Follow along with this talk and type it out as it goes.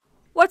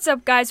What's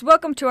up, guys?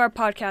 Welcome to our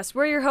podcast.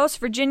 We're your hosts,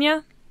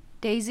 Virginia,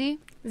 Daisy,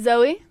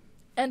 Zoe,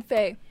 and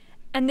Faye.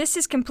 and this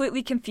is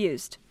Completely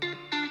Confused.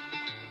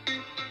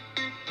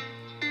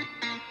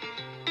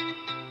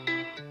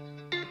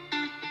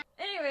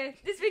 Anyway,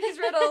 this week is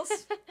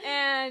riddles.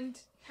 And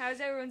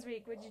how's everyone's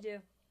week? What'd you do?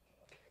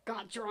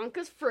 got drunk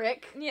as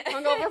frick. Yeah.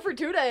 Hung over for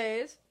 2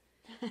 days.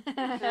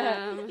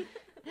 And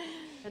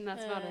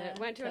that's about it.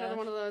 Went to another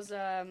one of those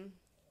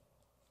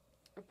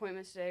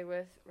appointments today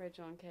with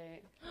Rachel and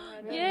Kate.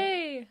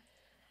 Yay!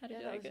 How did Yeah,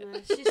 you that like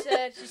was it?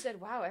 nice. She said,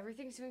 wow,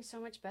 everything's doing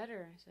so much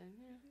better. I said,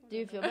 yeah. Do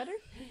you feel better?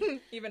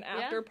 Even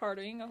after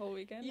partying a whole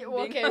weekend? Yeah, and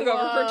well, being okay,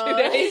 hungover for 2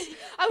 days?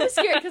 I was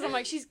scared because I'm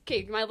like,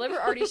 my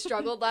liver already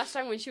struggled last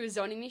time when she was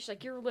zoning me. She's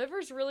like, your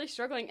liver's really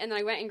struggling. And then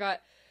I went and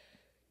got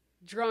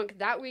drunk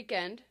that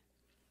weekend.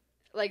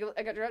 Like,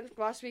 I got drunk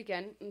last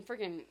weekend and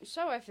freaking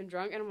so effing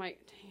drunk. And I'm like,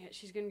 dang it,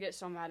 she's going to get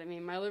so mad at me.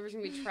 My liver's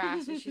going to be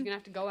trashed and she's going to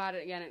have to go at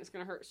it again and it's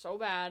going to hurt so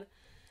bad.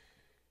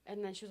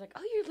 And then she was like,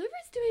 oh, your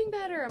liver's doing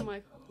better. I'm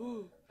like,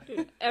 ooh.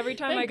 Dude, every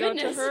time Thank I go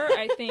goodness. to her,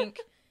 I think,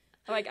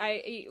 like, I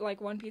eat,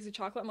 like, one piece of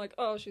chocolate. I'm like,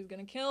 oh, she's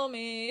gonna kill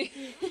me.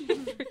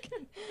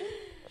 Freaking-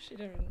 she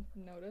didn't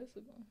notice.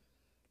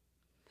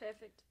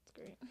 Perfect. It's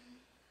great.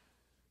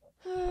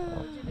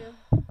 What'd you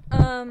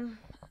do?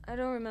 I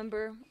don't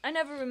remember. I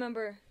never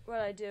remember what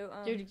I do.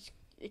 Dude,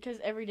 because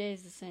every day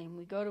is the same.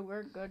 We go to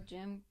work, go to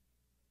gym.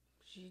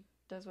 She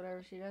does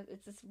whatever she does.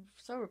 It's just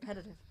so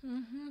repetitive.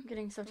 Mm-hmm. I'm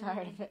getting so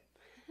tired of it.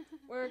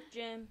 Work,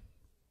 gym,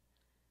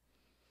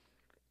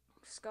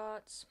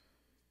 Scott's.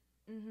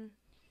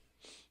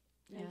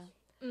 Yeah.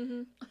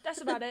 Mm-hmm.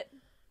 That's about it.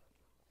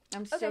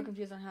 I'm so Okay.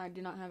 confused on how I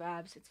do not have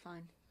abs. It's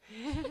fine.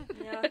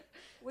 Yeah.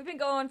 We've been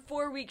going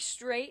 4 weeks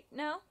straight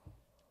now.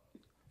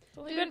 It's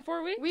only Dude, been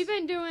 4 weeks? We've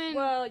been doing...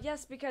 Well,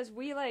 yes, because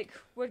we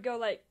would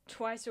go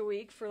twice a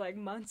week for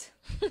months.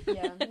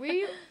 Yeah.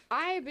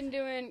 I've been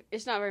doing,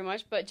 it's not very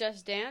much, but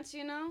Just Dance,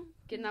 you know?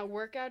 Getting that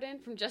workout in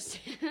from Just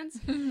Dance.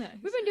 Nice.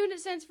 We've been doing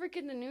it since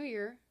freaking the new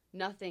year.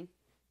 Nothing.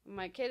 I'm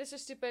like, okay, this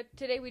is stupid.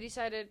 Today we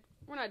decided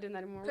we're not doing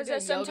that anymore. We're doing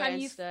Because yoga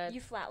sometimes instead.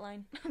 you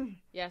flatline.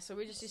 Yeah, so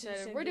we just So decided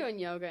same we're deal. doing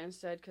yoga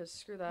instead because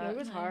screw that.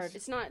 Yoga's Nice. hard.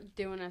 It's not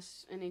doing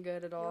us any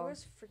good at all.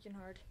 Yoga's freaking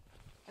hard.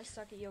 I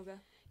suck at yoga.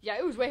 Yeah,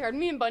 it was way hard.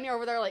 Me and Bunny are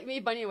over there,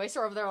 Bunny and Waste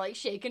are over there,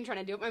 shaking, trying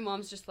to do it. My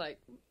mom's just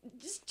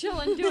just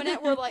chilling, doing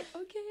it. We're like,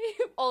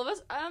 okay. All of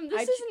us,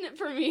 this isn't it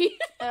for me.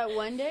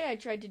 One day I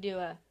tried to do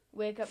a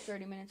wake up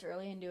 30 minutes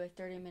early and do a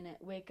 30-minute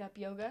wake up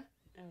yoga.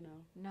 Oh, no.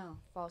 No,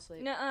 fall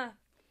asleep. Nuh-uh.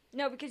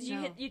 No, because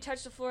No. you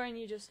touch the floor and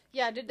you just...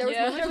 Yeah, dude, there was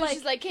Yeah. moments when They're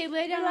she's like, okay,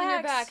 lay down on your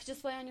relax. back.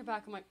 Just lay on your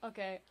back. I'm like,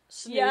 okay.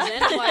 Snoozing. Yeah.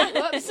 I'm like,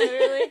 whoops.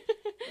 Literally.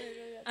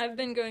 I've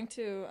been going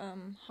to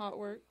Hot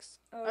Works.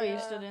 Oh, you're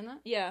still doing that?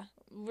 Yeah,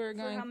 we're For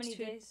going how many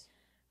to... days?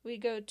 We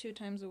go 2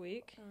 times a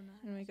week, Oh, no.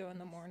 and we go in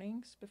the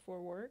mornings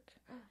before work.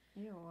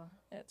 Ew.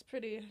 It's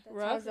pretty That's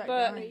rough, how's that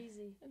but going?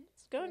 Crazy.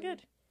 it's going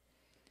good.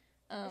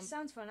 It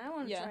sounds fun. I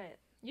want to yeah. try it.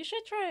 You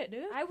should try it,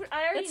 dude. I already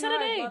Let's know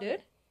set a I'd day, love dude.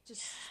 it.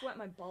 Just sweat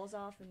my balls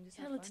off and just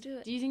Yeah, have let's fun. do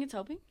it. Do you think it's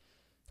helping?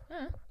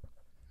 Huh.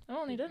 I've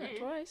only done it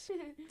twice.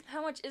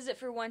 How much is it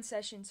for one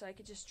session so I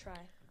could just try?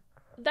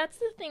 That's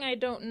the thing I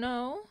don't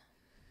know,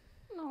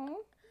 No.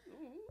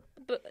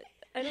 but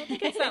I don't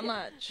think it's that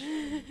much.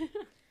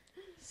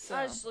 So.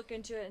 I'll just look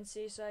into it and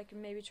see so I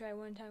can maybe try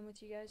one time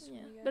with you guys. Yeah,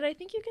 when you go. but I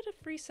think you get a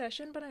free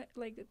session, but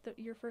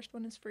your first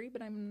one is free,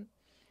 but I'm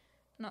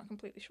not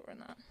completely sure on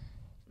that.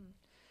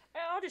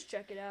 I'll just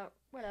check it out.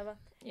 Whatever.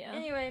 Yeah.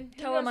 Anyway,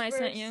 who Tell them goes I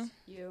sent first? you.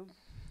 You.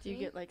 Do you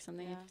Me? get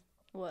something? Yeah.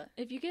 What?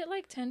 If you get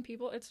 10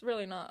 people, it's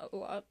really not a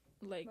lot.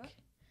 What?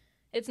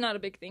 It's not a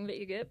big thing that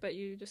you get, but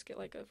you just get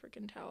a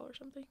freaking towel or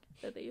something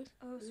that they use.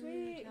 Oh,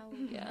 sweet.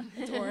 Yeah,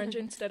 it's orange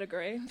instead of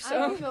gray. I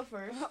So. will go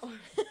first.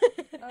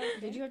 Okay.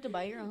 Did you have to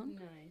buy your own?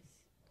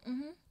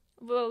 Nice.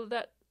 Well,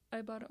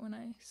 I bought it when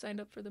I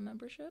signed up for the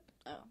membership.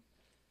 Oh.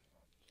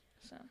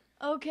 So.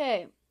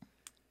 Okay.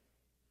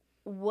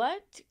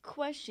 What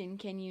question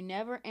can you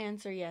never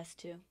answer yes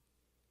to?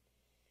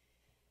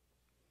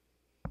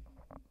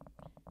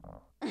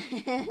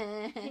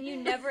 Can you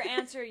never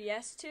answer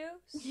yes to?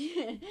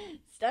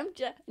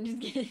 Stumped ya. I'm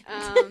just kidding.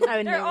 I would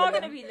They're never all know.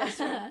 gonna be this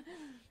one.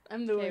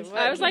 I'm the Okay, worst.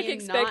 what I was can you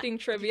expecting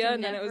trivia,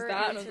 and then it was never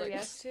that, and I was answer like,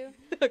 yes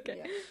to?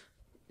 okay.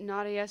 Yeah.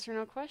 Not a yes or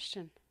no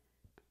question.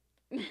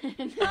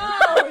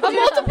 Oh, A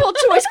multiple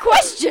choice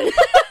question.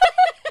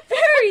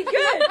 very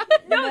good.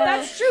 No,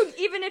 that's true.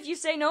 Even if you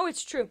say no,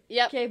 it's true.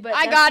 Yep. Okay, but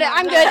I that's got it. not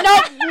I'm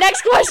right. good. Nope.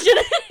 Next question.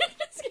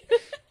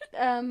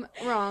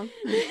 Wrong.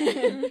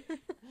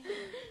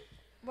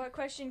 What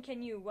question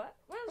can you what?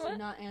 What was To it?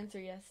 not answer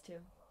yes to.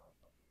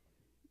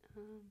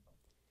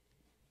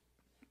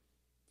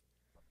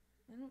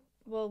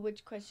 Well,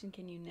 which question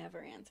can you never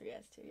answer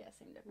yes to? Yes,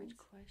 same difference. Which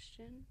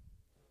question?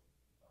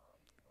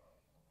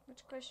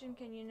 Which question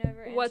can you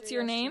never answer? What's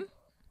your yes to? name?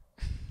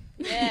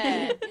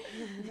 Yeah.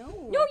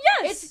 No. No,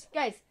 yes. It's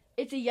guys.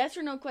 It's a yes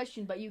or no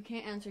question, but you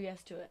can't answer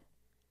yes to it.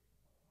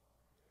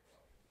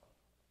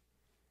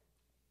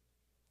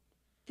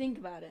 Think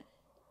about it.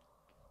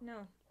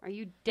 No. Are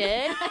you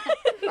dead?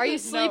 Are you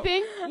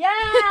sleeping? Yeah!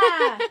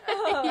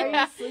 Are you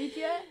asleep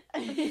yet? Are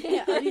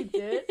you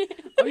dead?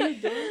 Are you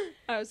dead?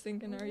 I was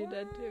thinking, are you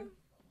dead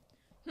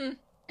too?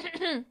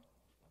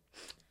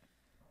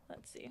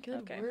 Let's see. Good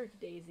Okay. work,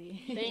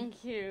 Daisy.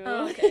 Thank you.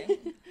 Oh, okay.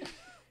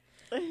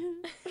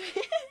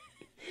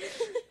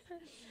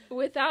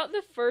 Without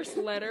the first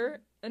two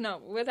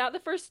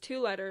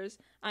letters,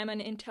 I'm an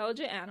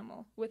intelligent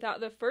animal. Without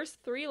the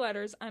first 3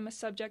 letters, I'm a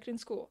subject in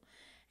school.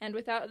 And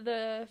without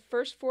the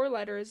first 4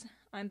 letters,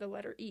 I'm the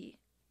letter E.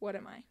 What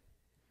am I?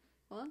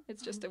 What?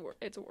 It's just a word.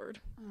 It's a word.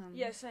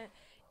 Yes,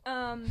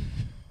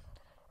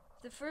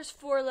 the first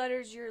 4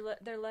 letters,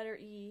 they're letter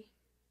E.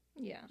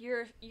 Yeah.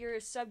 You're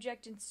a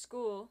subject in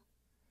school,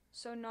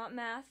 so not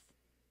math,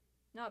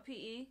 not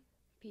PE,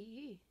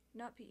 P-E.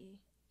 not PE.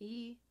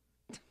 E.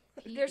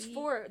 There's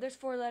 4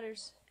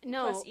 letters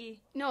No. plus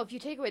E. No, if you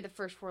take away the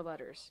first 4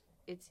 letters,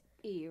 it's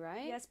E,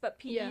 right? Yes, but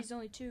PE Yeah. is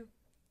only 2.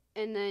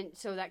 And then,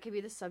 so that could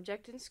be the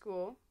subject in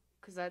school,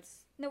 because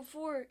that's, No,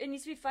 4. It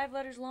needs to be 5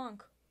 letters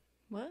long.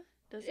 What?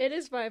 Does It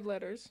is 5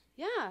 letters.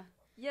 yeah.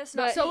 Yes,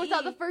 But- not So PE.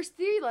 without the first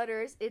 3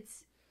 letters,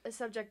 it's a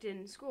subject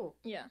in school.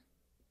 Yeah.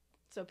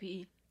 So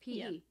PE. P-E.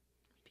 Yeah.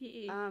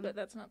 PE. Um, But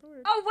that's not the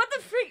word. Oh, what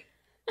the freak?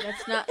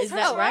 That's not. Is So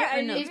that right I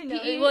or no? didn't even know.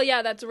 PE. Well,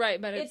 yeah, that's right,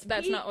 but It's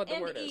that's P not what the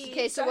and word is. E.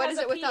 Okay, so So it what has is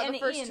a it P without and the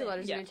an first E in 2 it.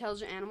 letters? Yeah. An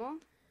intelligent animal?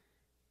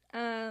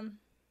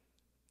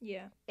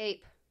 Yeah.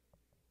 Ape.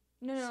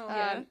 No,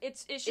 Yeah. it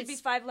should be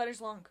It's- 5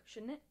 letters long,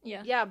 shouldn't it?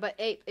 Yeah. Yeah, but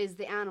ape is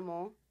the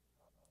animal,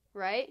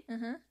 right?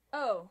 Uh-huh.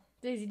 Oh,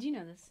 Daisy, do you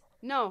know this?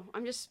 No,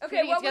 I'm just okay.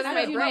 putting it What together was,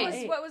 in the, my you know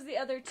brain. ape? what was the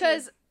other 2?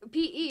 Because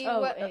P-E, Oh,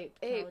 what? ape.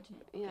 Ape.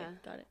 Intelligent. Yeah. Okay,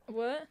 got it.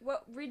 What?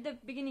 What? Read the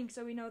beginning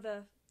so we know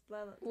the.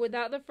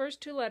 Without the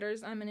first 2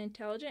 letters, I'm an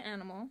intelligent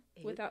animal.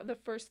 Ape. Without the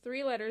first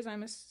 3 letters,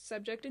 I'm a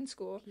subject in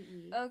school.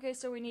 P-E. Okay,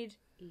 so we need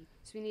E.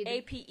 So we need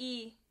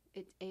APE.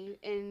 It's A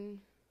and.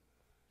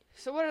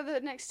 So what are the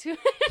next 2?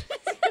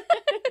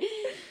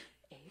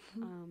 Ape.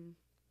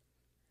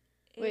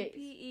 Wait.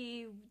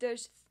 APE.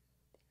 There's.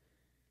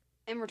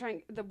 And we're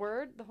trying the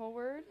whole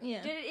word.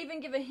 Yeah. Did it even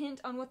give a hint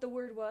on what the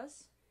word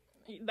was?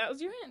 That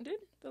was your hint, dude.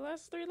 The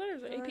last 3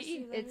 letters are The last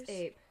APE. 3 It's letters.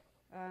 ape.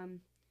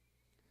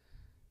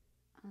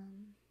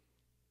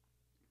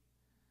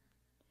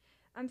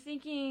 I'm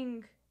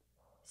thinking,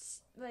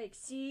 like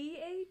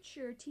CH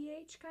or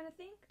TH kind of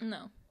thing.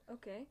 No.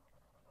 Okay.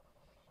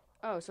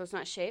 Oh, so it's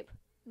not shape.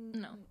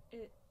 No.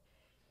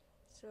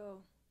 So,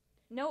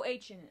 no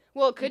H in it.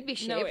 Well, it could be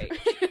No shape.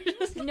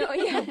 No,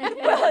 yeah.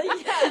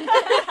 Well,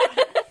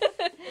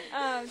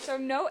 yeah. So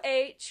no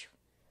H.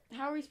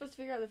 How are we supposed to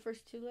figure out the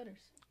first 2 letters?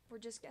 We're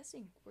just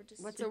guessing. We're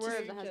just. What's a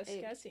word that has Just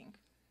ape? guessing.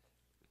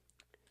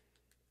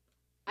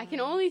 I can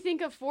only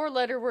think of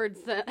 4-letter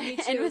words that Me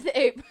end too. with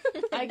ape.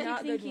 I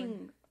Not keep good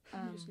thinking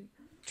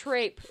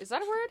Trape. Is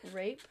that a word?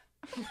 rape.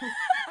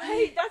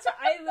 That's what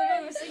I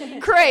literally was thinking.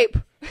 Crepe.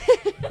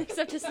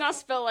 Except it's not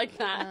spelled like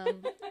that.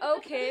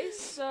 Okay,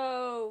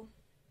 so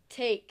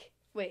Take.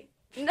 Wait.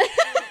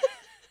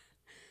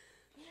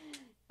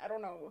 I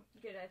don't know.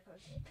 good. I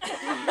posed.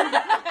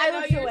 I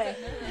looked away.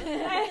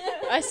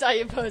 I saw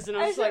you pose and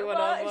I was like, well,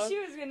 whatever. she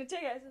was gonna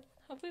take it. I said,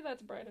 Hopefully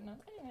that's bright enough.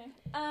 Anyway.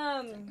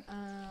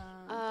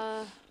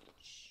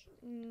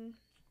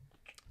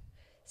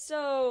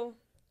 So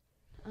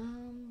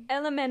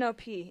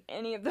LMNOP.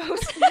 Any of those?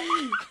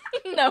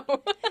 No.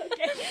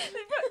 Okay.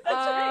 That's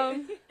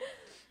right.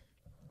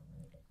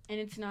 and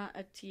it's not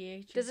a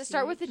TH. or Does it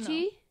start with a No.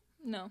 T?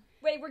 No.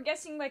 Wait, we're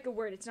guessing like a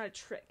word. It's not a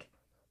trick.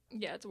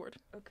 Yeah, it's a word.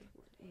 Okay.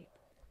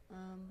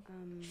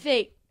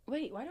 Fake.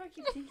 Wait, why do I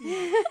keep thinking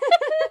that?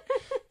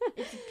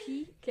 It's a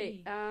P.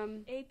 Okay.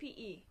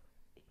 APE.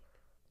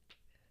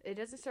 It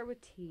doesn't start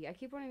with T. I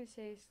keep wanting to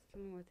say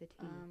something with a T.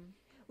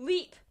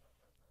 Leap.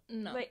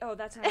 No. Wait. Oh,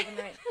 that's not even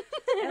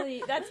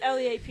right. That's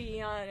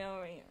LEAP. I know.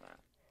 Right.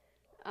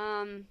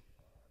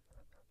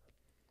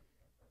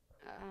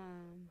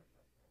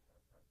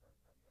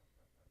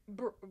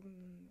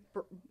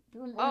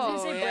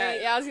 Oh, say yeah,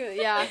 break. yeah, I was gonna,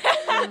 yeah.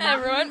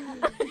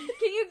 Everyone.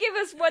 Can you give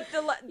us what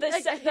the Like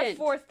a the hint.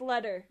 4th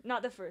letter,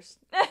 not the first,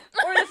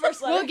 or the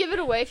first letter? We'll give it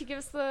away if you give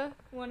us the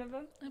one of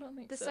them. I don't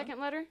think the so. second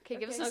letter. Okay,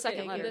 give us Okay. the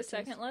second letter. The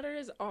second letter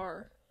is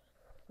R.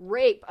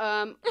 Rape.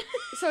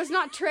 So it's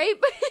not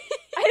trape.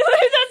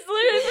 That's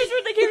literally the first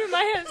word that came in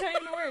my head. It's not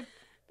even a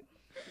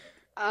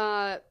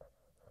word.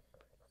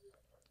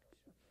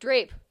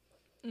 Drape.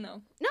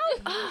 No. No.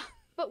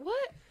 But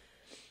what?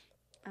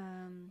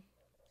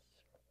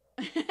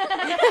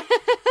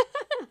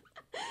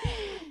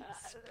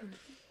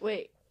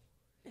 Wait.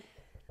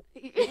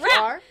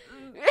 Rap.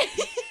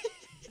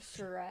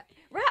 Surrat.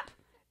 Rap.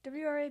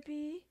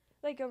 WRAP.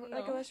 Like a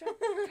No. restaurant.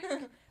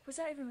 Was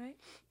that even right?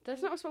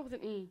 That's not spelled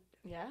with an E.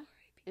 Yeah.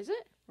 Is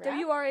it? Rap?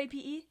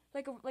 WRAPE.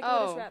 Like a what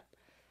Oh. is rap?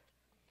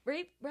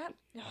 Rape. Rap.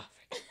 Oh,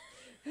 frick.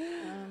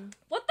 Um,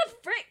 What the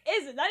frick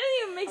is it? That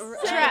didn't even make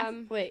sense. Trap.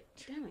 Wait.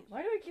 Damn it.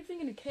 Why do I keep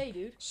thinking of K,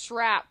 dude?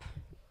 Shrap.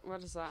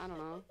 What is that? I don't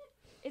know.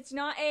 It's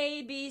not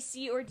A, B,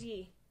 C, or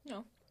D.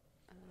 No.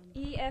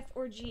 E, F,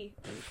 or G.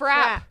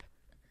 Frap.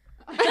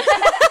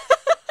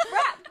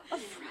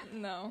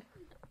 No.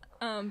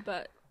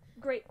 But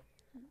Great.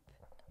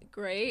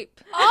 grape.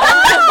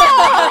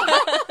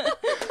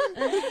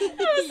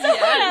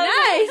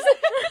 Nice.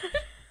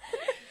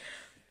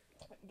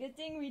 Good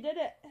thing we did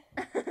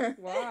it.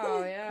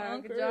 Wow, yeah,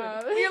 good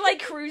job. You're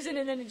like cruising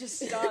and then it just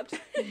stopped.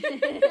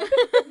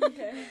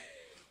 Okay.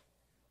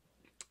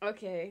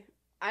 Okay.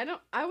 I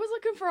was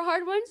looking for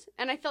hard ones,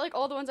 and I felt like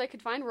all the ones I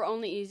could find were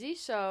only easy,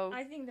 so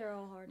I think they're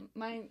all hard.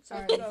 Mine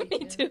are Me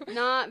easy too. too.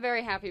 not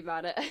very happy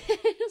about it.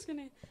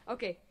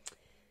 Okay.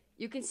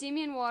 You can see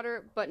me in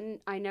water, but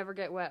I never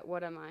get wet.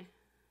 What am I?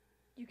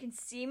 You can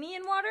see me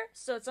in water,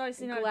 so it's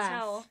obviously not Glass. a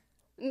towel.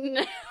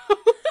 No.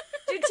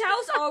 Dude,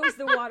 towel's always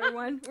the water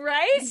one,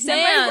 right?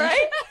 Sand.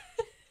 Right?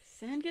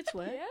 Sand gets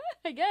wet.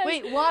 I guess.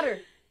 Wait, water.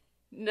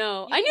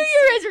 No. You I knew can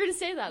you guys were going to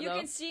say that, You though.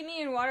 can see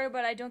me in water,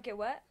 but I don't get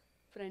wet.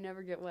 But I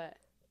never get wet.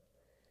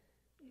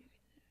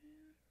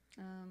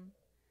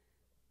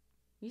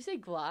 You say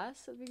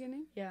glass at the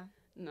beginning? Yeah.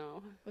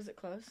 No. Was it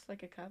close?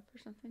 Like a cup or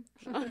something?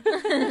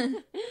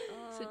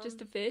 Is it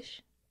just a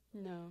fish?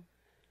 No.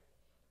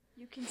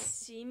 You can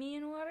see me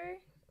in water?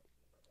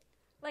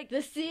 Like,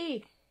 The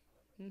sea.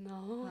 No.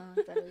 Oh,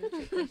 I thought it was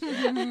a trick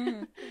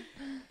question.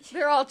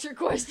 They're all trick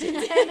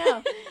questions. I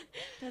know.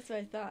 That's what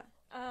I thought.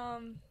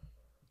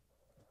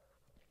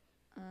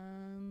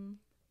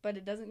 But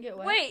it doesn't get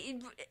wet.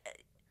 wait,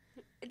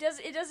 it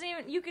doesn't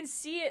even, you can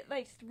see it,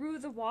 like, through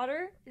the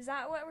water? Is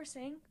that what we're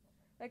saying?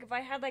 Like, if I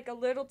had, like, a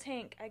little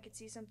tank, I could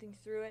see something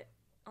through it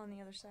on the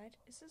other side.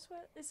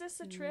 Is this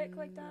a trick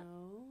like that?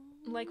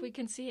 No. Like we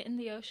can see it in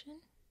the ocean?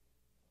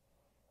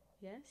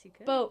 Yes, you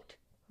could. Boat.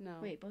 No.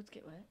 Wait, boats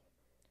get wet?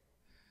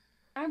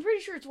 I'm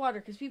pretty sure it's water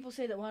because people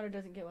say that water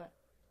doesn't get wet.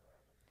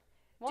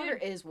 Water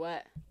is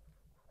wet.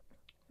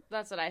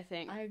 That's what I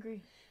think. I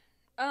agree.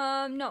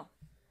 No.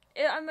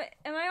 Am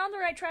I on the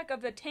right track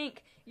of the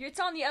tank? It's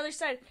on the other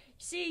side.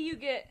 See,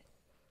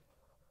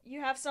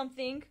 you have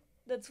something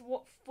that's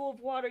full of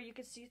water. You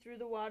can see through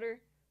the water,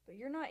 but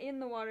you're not in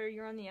the water.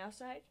 You're on the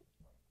outside.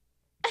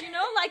 You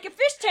know, like a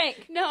fish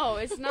tank. No,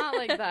 it's not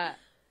like that.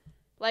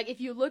 Like, if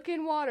you look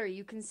in water,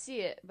 you can see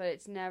it, but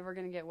it's never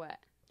going to get wet.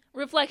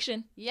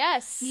 Reflection.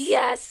 Yes.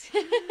 Yes.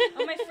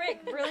 Oh my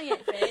frick,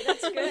 brilliant, Faye.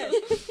 That's good.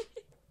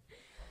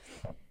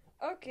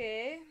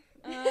 Okay.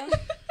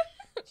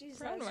 Jeez,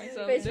 Proud of that's myself.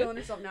 really- Face feeling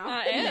herself now.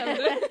 I am.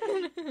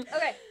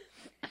 Okay.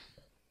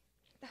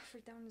 Oh,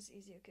 frick, that one was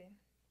easy. Okay.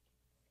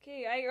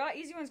 Okay, I got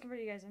easy ones compared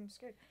to you guys. I'm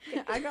scared.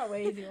 I got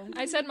way easy ones.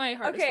 I said my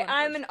hardest Okay, one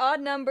I'm first. an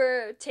odd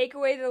number. Take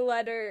away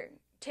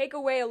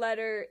a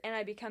letter, and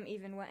I become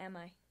even. What am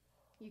I?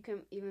 You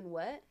can even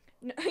wet?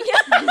 No,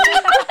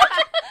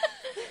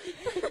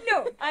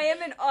 no, I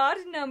am an odd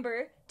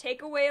number.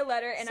 Take away a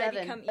letter, and 7.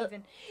 I become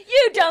even.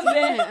 You dumb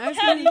bitch! I was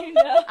How do gonna- you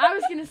know? I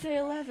was gonna say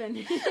 11.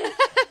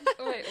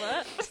 Wait,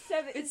 what?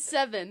 7. It's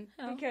 7.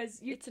 Oh.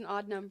 because you It's an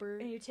odd number.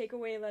 and you take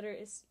away a letter,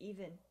 it's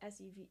even.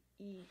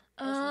 S-E-V-E.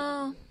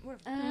 Oh.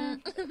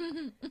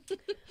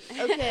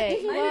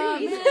 Okay. Mine are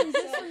Well, easy, man,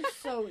 this so- one's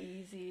so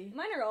easy.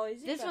 Mine are all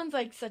easy. This but- one's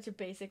like such a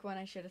basic one.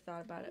 I should have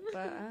thought about it,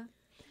 but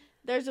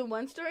there's a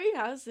one-story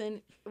house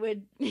with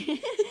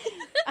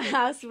a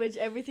house which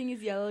everything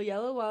is yellow,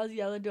 yellow walls,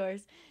 yellow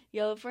doors,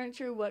 yellow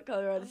furniture. What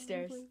color are the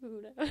stairs?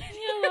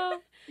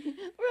 Yellow.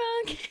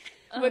 Wrong.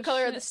 What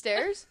color are the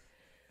stairs?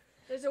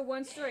 There's a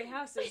one-story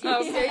house. There's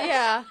Oh,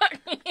 yeah.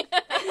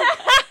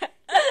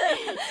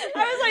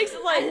 I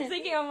was like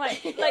thinking, I'm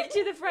like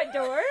to the front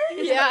door.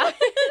 Yeah.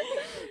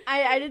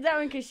 I did that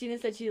one because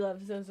Sheena said she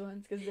loves those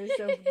ones because they're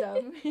so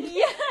dumb.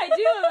 Yeah, I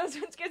do love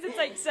those ones because it's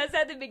like says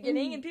at the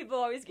beginning and people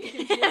always get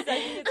confused. I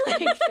think it's Like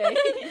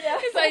fake. yeah.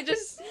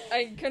 Because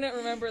I couldn't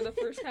remember the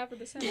first half of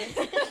the sentence.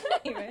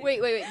 Anyway.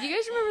 Wait. Do you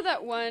guys remember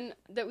that one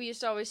that we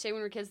used to always say when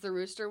we were kids, the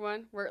rooster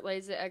one, where it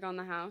lays the egg on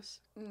the house?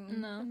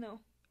 No. No.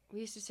 We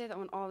used to say that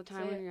one all the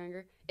time Say when it. we were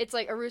younger. It's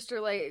like a rooster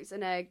lays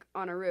an egg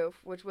on a roof.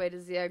 Which way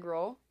does the egg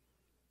roll?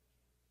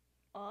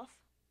 Off.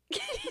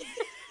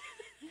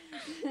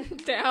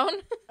 Down.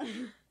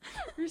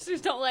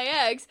 Roosters don't lay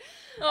eggs.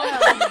 Oh.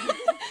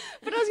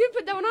 But I was gonna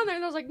put that one on there,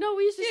 and I was like, no,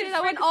 we used to say Yeah,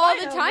 that one Frank all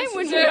the Rhino, time this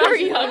when is we it. were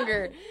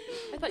younger.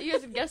 I thought you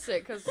guys would guess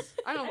it, because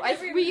I don't know. I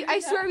never even I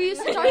heard swear that. we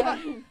used to talk about.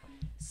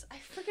 I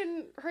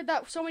freaking heard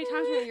that so many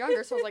times when we were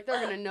younger, so I was like,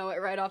 they're gonna know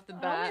it right off the I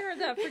only bat. heard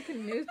that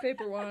freaking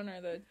newspaper one or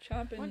the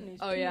chomping. One news-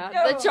 Oh yeah,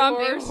 No, the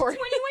chomping horse. horse.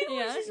 21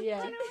 Yeah. horses Yeah.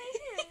 run away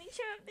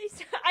and they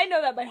chomp. I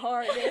know that by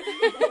heart.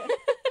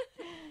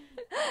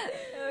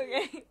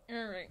 Okay.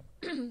 All right.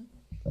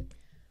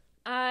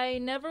 I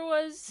never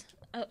was.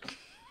 Let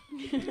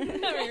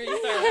me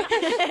restart.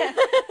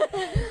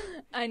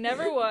 I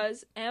never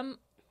was, am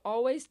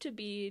always to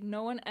be,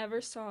 no one ever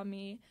saw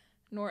me,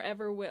 nor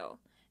ever will.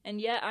 And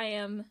yet I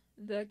am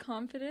the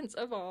confidence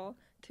of all,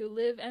 to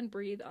live and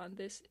breathe on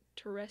this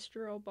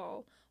terrestrial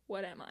ball.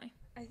 What am I?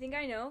 I think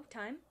I know.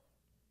 Time.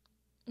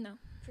 No.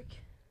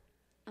 Freak.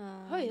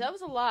 Oh, that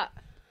was a lot.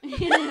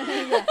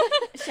 Yeah.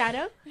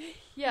 Shadow?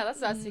 Yeah,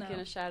 that's what I was thinking,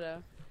 No. a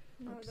shadow.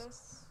 No, Oops.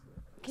 those.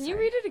 Can you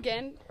read it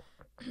again?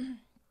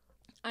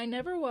 I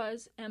never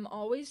was, am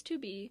always to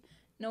be,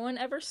 no one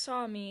ever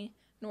saw me,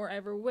 nor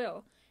ever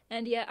will.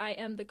 and yet I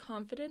am the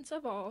confidence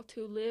of all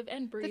to live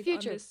and breathe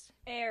future. on this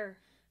Air.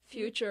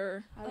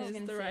 future. I was is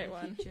gonna the say right the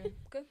one. future.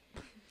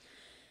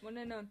 Wouldn't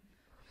have known.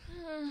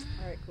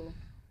 All right, cool.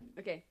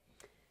 Okay.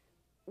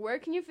 Where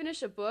can you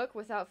finish a book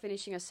without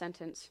finishing a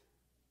sentence?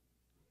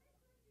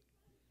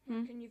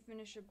 Can you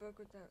finish a book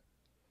without?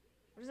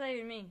 What does that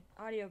even mean?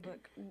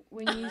 Audiobook.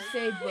 When you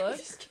say book,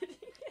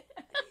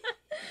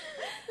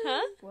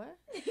 Huh? what?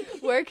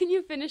 Where can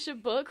you finish a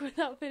book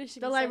without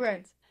finishing The a library.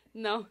 sentence?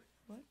 No.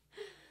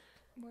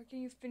 Where can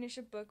you finish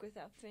a book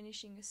without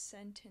finishing a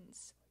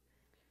sentence?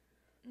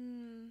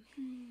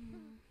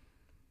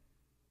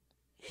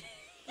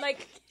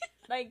 Like.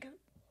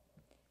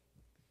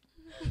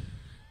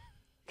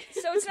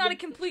 So it's not a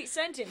complete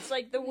sentence,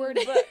 like the word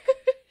book,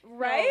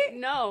 right?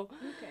 No.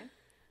 Okay.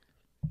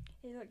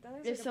 Hey, look, that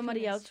looks If like a somebody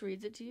penis. else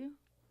reads it to you.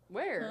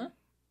 Where?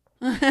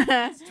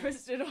 It's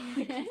twisted all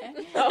like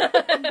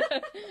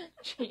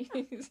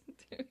Jeez,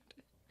 dude.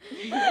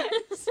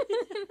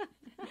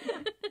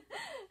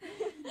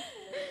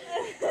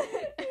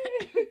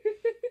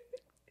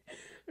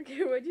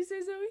 Okay, what'd you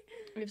say,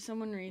 Zoe? If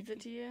someone reads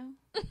it to you.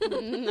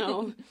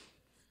 No.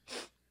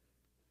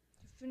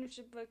 Finish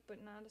a book,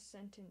 but not a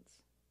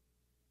sentence.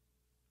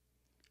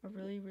 A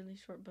really, really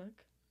short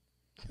book.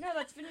 No,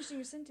 that's finishing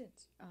a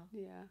sentence.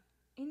 Yeah.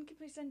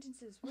 Incomplete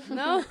sentences. What?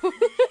 No.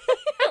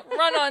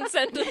 Run-on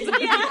sentence.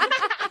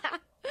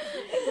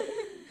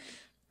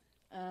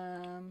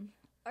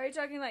 Are you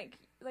talking like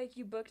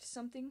you booked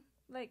something?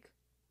 Like,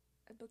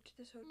 I booked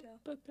this hotel.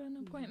 Booked an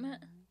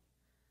appointment.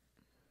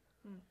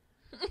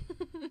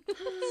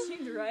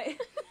 Seemed right.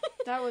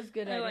 That was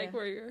good I idea. like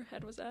where your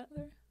head was at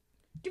there.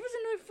 Give us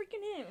another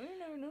freaking hint. We don't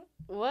never know.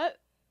 What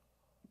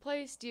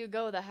place do you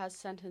go that has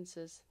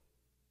sentences?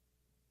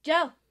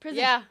 Jail. Prison.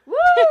 Yeah. Woo!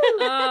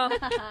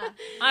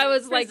 I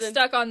was like Prison.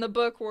 stuck on the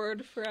book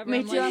word forever. Me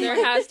I'm too. like,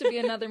 there has to be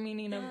another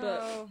meaning of book.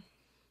 Oh.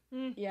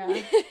 Yeah.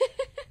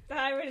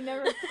 I would have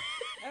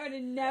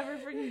never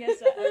freaking guessed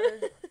that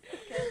ever.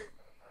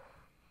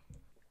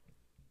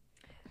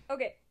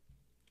 Okay.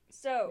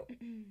 So,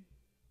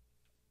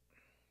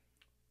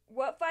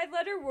 what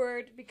 5-letter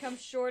word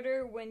becomes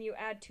shorter when you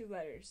add 2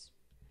 letters?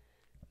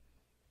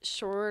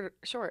 Short.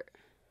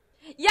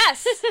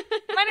 Yes!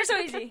 Mine are so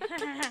easy.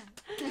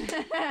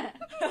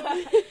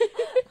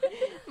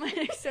 Mine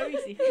are so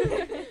easy.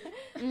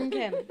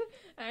 Okay.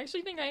 I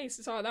actually think I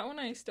saw that one.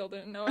 I still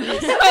didn't know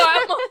it.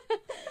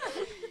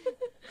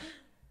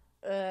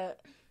 So I'm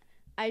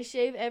I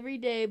shave every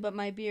day, but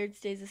my beard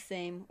stays the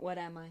same. What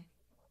am I?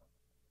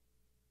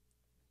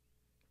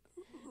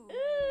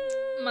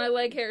 my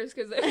leg hairs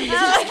because they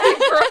just keep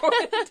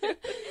growing. Dude.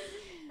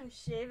 I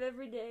shave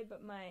every day,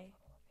 but my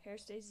hair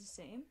stays the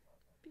same.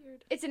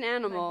 Beard. It's an My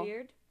animal.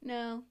 beard.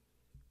 No.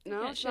 No,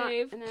 Can't it's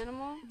shave. not an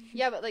animal.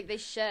 Yeah, but like they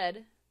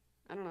shed.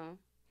 I don't know.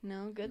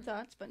 No. Good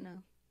thoughts, but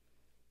no.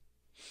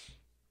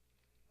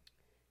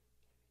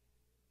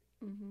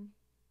 Mhm.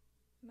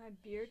 My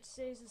beard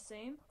stays the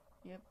same.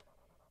 Yep.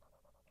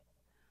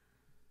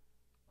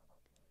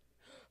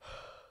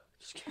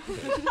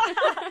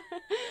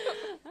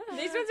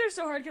 These ones are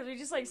so hard because we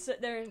just like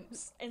sit there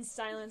in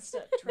silence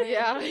to try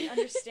Yeah. and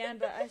understand,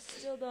 but I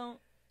still don't.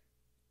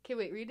 Okay,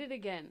 wait. Read it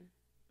again.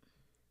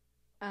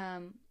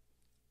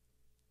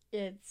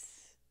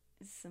 It's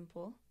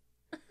simple.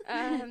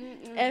 Okay.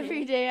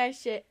 Every day I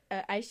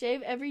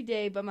shave every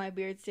day, but my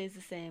beard stays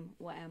the same.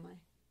 What am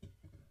I?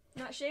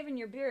 Not shaving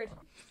your beard.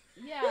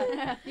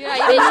 Yeah. Yeah,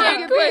 you didn't shave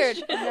your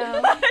beard.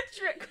 No.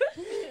 Trick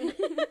question.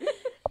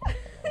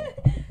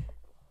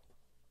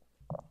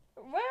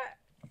 What?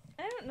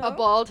 I don't know. A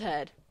bald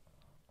head.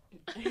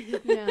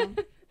 No.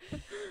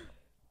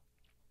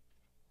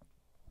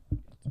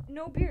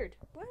 No beard.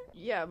 What?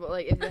 Yeah, but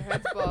like if your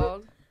head's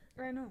bald.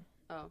 I know.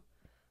 Oh.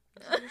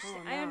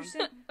 I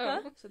understand.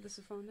 Oh. Huh? So this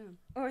is phone down.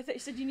 Oh, I thought you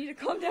said you need to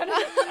calm down.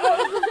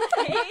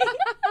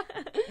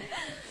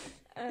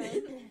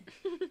 Okay.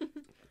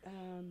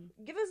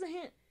 Give us a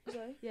hint,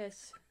 Zoe.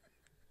 Yes.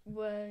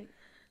 What?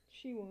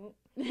 She won't.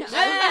 She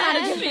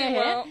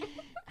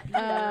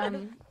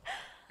won't.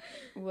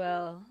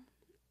 Well,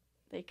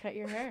 they cut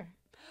your hair.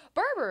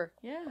 Barber.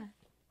 Yeah.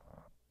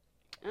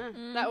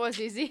 That was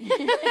easy.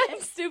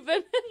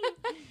 Stupid.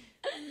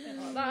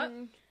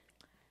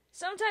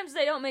 Sometimes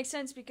they don't make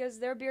sense because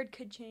their beard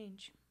could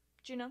change.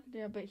 Do you know?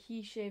 Yeah, but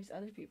he shaves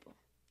other people.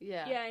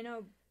 Yeah. Yeah, I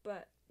know,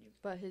 but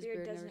But his beard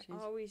beard never doesn't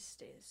changed. always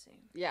stay the same.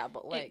 Yeah,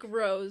 but It like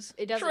grows.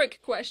 It doesn't- Trick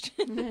question.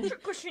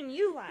 Trick question,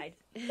 you lied.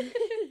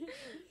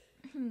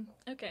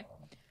 Okay.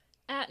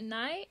 At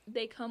night,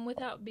 they come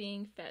without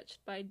being fetched.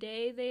 By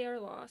day, they are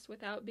lost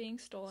without being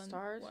stolen.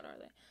 Stars? What are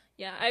they?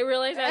 Yeah, I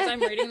realized as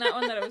I'm reading that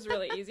one that it was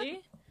really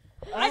easy.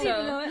 I didn't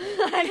So- know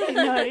it. I didn't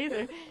know it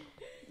either.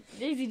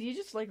 Daisy, do you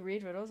just like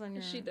read riddles on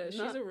your? She does.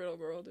 No. She's a real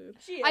girl, dude.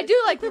 She is. I do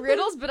like the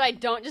riddles, but I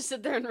don't just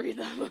sit there and read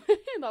them.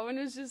 That one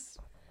was just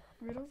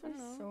Riddles I are don't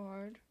know. so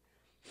hard.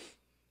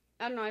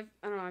 I don't know.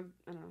 I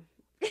don't know.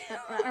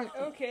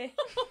 Okay.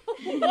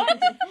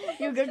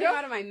 You good Go girl?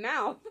 out of my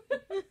mouth.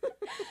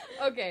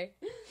 Okay.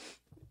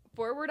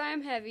 Forward I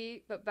am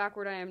heavy, but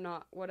backward I am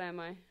not. What am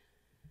I?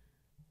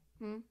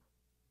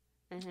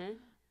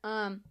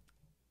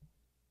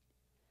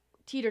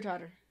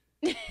 Teeter-totter.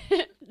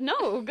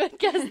 No, good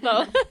guess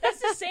though. That's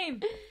the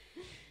same.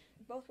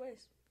 Both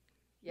ways.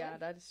 Yeah,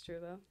 that is true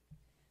though.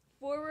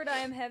 Forward, I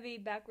am heavy.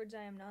 Backwards,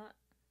 I am not.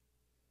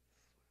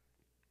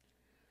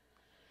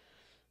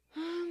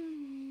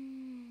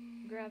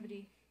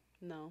 Gravity.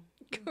 No.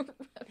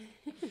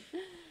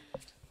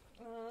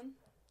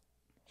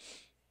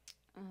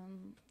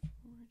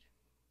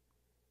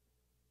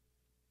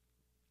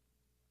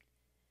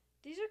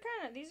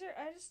 These are.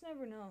 I just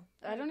never know.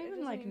 I don't It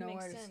even doesn't know make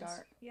where to sense.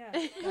 start. Yeah.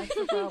 That's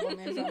the problem.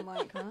 Is I'm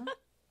like, huh?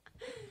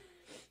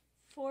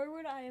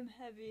 Forward, I am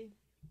heavy.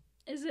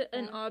 Is it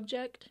an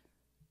object?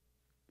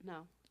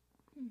 No.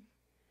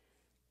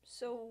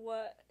 So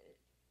what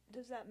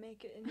does that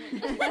make it in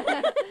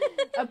your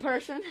A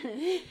person.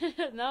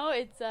 No,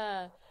 it's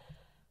a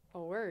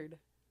word.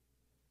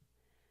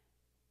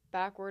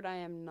 Backward, I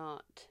am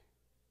not.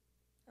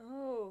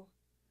 Oh.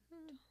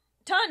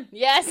 Ton!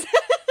 Yes.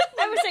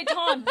 I would say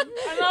ton.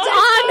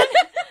 Ton.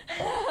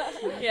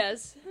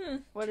 Yes.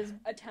 What is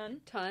A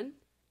ton. Ton.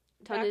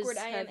 Ton Backward,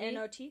 is I am heavy.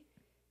 N-O-T.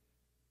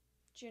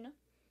 Gina?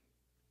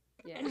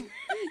 Yeah.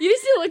 You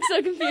still look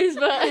so confused,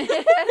 but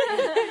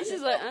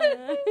she's like,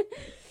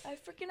 I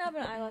freaking have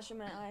an eyelash in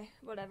my eye.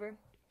 Whatever.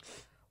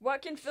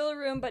 What can fill a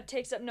room but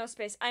takes up no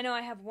space? I know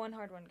I have one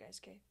hard one, guys.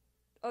 Okay.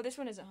 Oh, this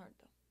one isn't hard,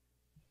 though.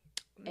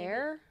 Maybe.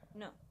 Air?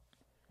 No.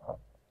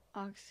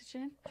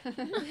 oxygen?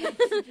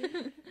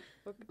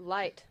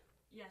 Light.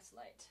 Yes,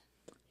 light.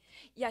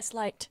 Yes,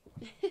 light.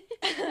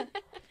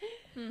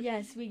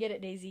 Yes, we get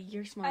it, Daisy.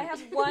 You're smart. I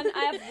have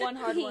one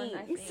hard one,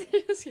 I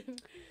think.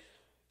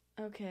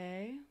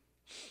 Okay.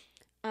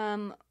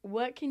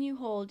 What can you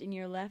hold in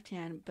your left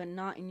hand but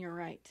not in your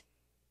right?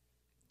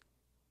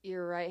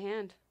 Your right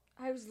hand.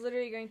 I was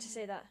literally going to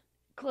say that.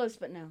 Close,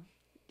 but no.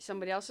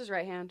 Somebody else's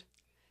right hand.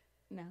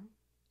 No.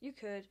 You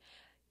could.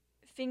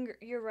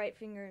 Your right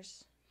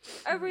fingers.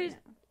 Everybody's,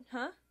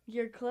 huh?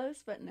 You're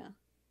close, but no.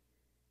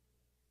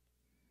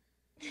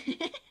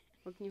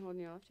 What can you hold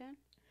in your left hand?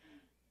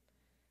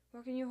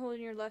 What can you hold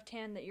in your left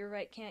hand that your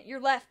right can't? Your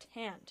left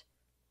hand.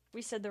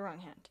 We said the wrong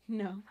hand.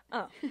 No.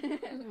 Oh.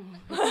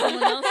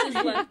 Someone else's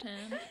left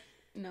hand.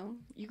 No.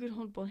 You could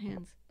hold both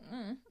hands.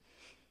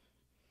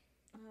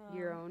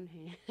 Your own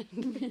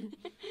hand.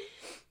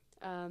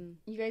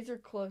 You guys are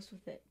close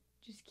with it.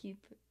 Just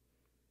keep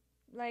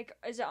Like,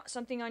 is it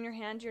something on your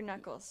hand? Your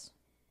knuckles.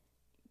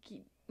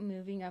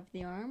 moving up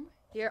the arm.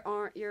 Your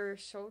arm, your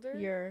shoulder.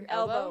 Your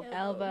elbow.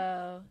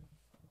 Elbow.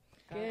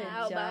 Good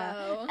job.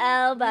 Elbow.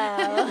 Elbow.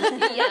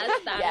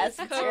 Yes, that yes, is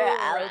it's correct. your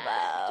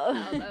elbow.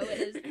 Elbow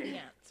is the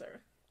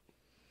answer.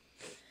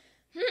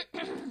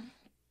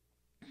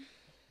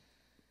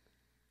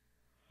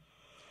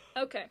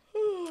 Okay.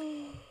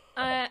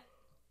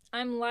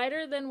 I'm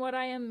lighter than what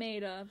I am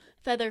made of,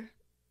 Feather.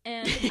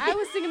 and I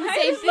was thinking the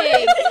same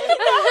thing.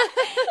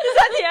 Is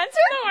that the answer?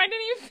 no, I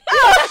didn't even.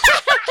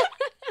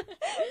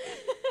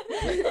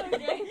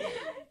 Okay.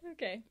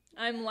 Okay.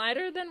 I'm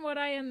lighter than what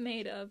I am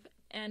made of,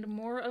 and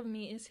more of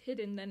me is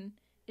hidden than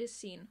is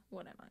seen.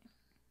 What am I?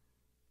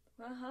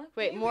 Uh-huh.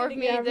 Wait, more of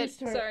me than.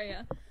 Sorry,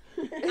 yeah.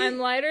 I'm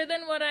lighter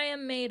than what I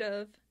am made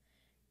of,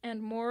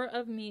 and more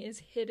of me is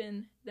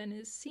hidden than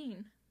is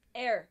seen.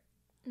 Air.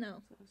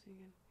 No,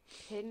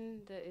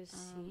 Hidden that is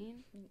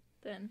seen.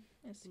 than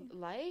is seen.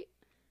 Light.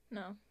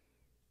 No.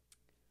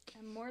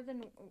 I'm more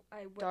than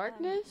I.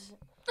 Darkness?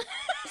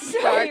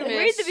 Sorry, read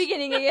Darkness. the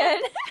beginning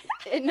again.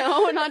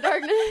 No, not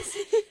darkness.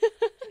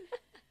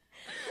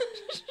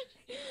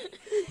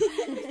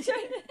 Trying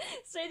to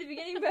say the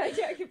beginning, but I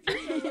got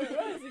confused on what it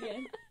was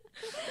again.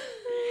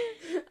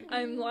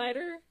 I'm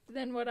lighter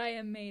than what I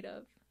am made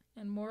of,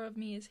 and more of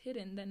me is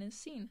hidden than is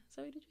seen.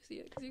 Zoe, did you see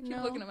it? Because you keep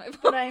No, looking at my phone.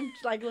 But I'm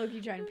like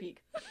low-key trying to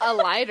peek. A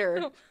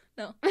lighter.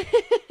 No.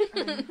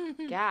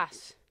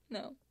 Gas.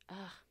 No. Ugh.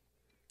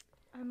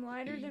 I'm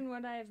lighter than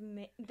what I have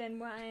than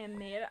what I am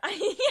made of.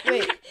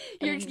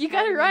 Wait, you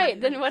got it right.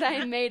 Then Than what I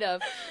am made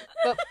of,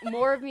 but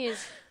more of me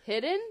is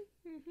hidden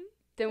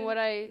than what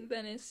I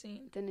Than is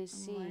seen. than is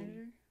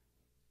seen.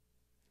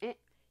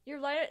 You're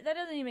lighter. That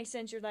doesn't even make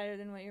sense. You're lighter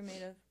than what you're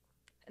made of.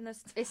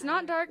 Unless It's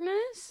not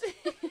darkness.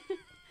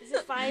 Is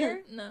it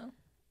fire? No.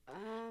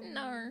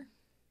 No.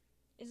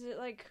 Is it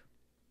like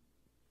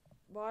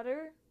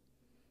water?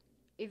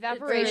 It's made of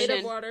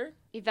Evaporation. water.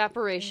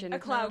 Evaporation. A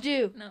cloud.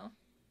 Dew. No.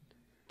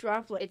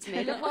 Droplet. It's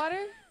made of water.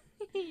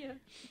 Yeah.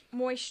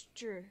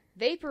 Moisture.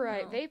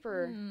 Vaporite. No.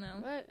 Vapor. No.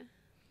 What?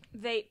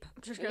 Vape.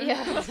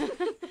 Yeah.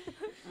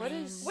 What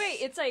is? Wait,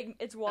 it's like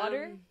it's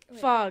water. Wait,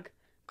 Fog.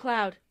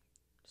 Cloud.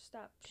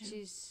 Stop.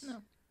 She's.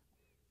 No.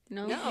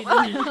 No. No.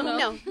 you didn't.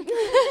 No.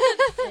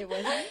 It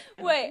wasn't.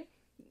 Wait.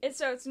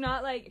 It's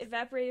not like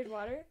evaporated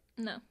water.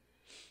 No.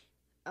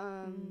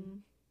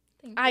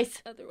 Think Ice.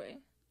 the other way.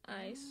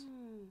 Ice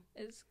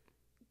is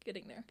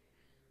getting there.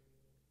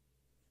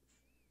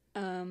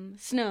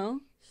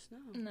 Snow. Snow.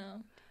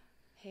 No.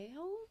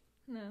 Hail.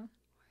 No.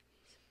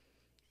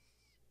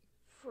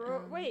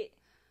 Wait.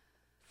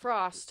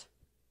 Frost.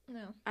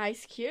 No.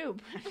 Ice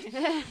cube.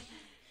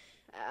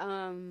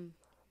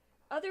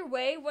 Other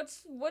way,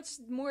 what's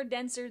more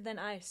denser than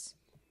ice?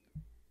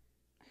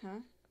 Huh?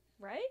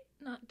 Right?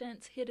 Not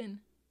dense, hidden.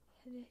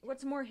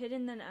 What's more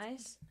hidden than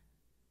ice?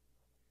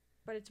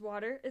 But it's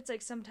water. It's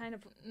like some kind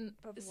of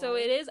So water.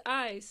 it is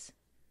ice.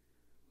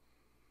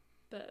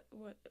 But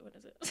what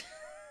is it?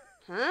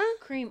 Huh?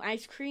 Cream,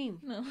 ice cream.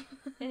 No.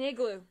 An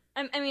igloo.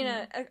 I mean,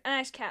 an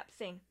ice cap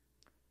thing.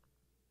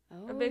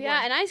 Oh, big yeah,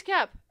 one. an ice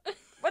cap.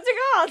 What's it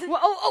called?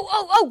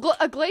 Well,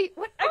 a glacier.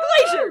 What? A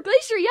glacier.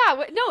 Glacier. Yeah.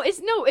 What? No, it's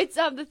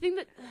the thing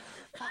that.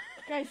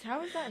 Guys,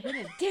 how is that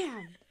hidden?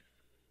 Damn.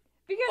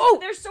 Because Oh,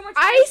 there's so much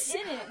ice. ice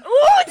in it.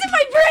 Oh, it's in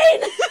my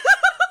brain.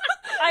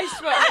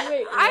 Ice what?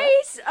 Wait,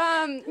 Ice.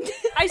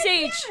 Ice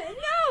Age.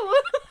 No.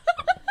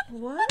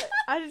 what?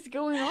 What is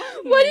going on?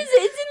 What is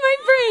it? It's in my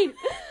brain.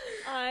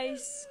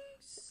 Ice.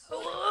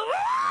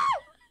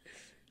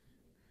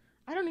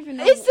 I don't even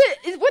know.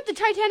 It's what the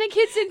Titanic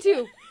hits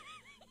into.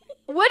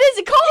 What is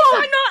it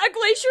called? I'm not a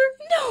glacier.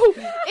 No,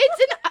 it's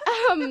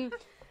an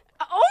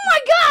Oh my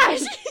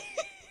gosh!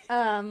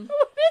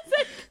 what is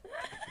it?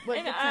 What's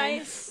An the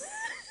time? ice.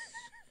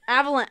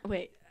 Avalanche.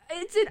 Wait.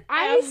 It's an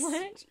ice.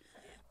 Avalanche.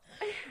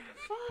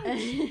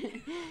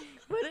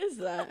 What is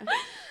that?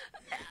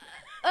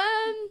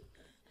 Oh.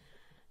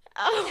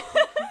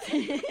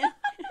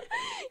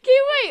 Okay,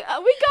 wait.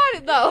 We got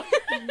it though.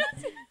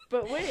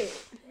 But wait.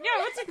 Yeah,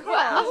 what's it called?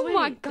 Well, oh wait,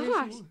 my there's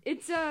gosh! more.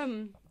 It's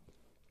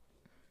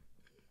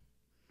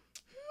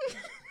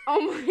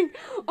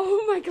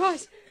Oh my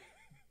gosh!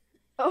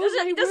 Oh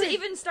my Does it word.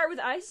 even start with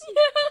ice?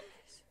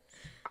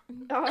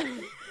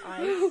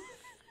 Ice.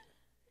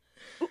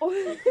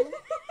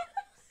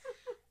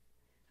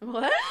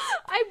 What?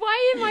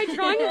 Why am I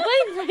drawing a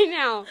blank right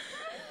now?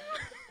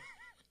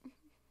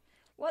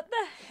 What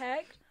the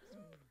heck?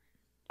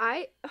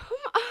 Oh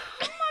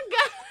my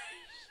god!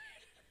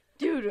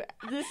 Dude,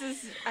 this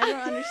is. I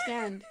don't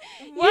understand.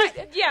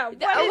 What? Yeah,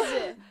 what is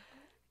it?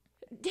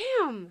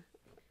 Damn!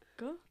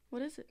 Go.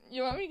 What is it?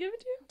 You want me to give it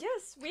to you?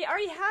 Yes, we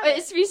already have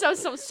It's to be so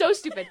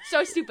stupid.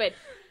 So stupid.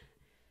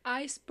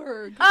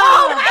 Iceberg.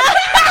 Oh!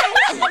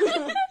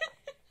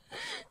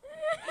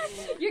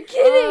 You're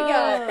kidding!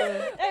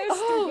 That was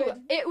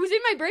stupid. It was in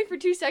my brain for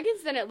 2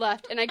 seconds, then it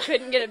left, and I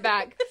couldn't get it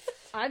back.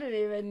 I didn't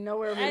even know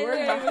where we I were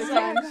know, half it the was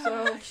time, like-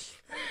 so.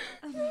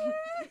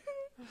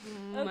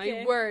 Oh,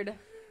 Okay. my word.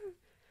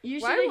 You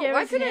should Why- have given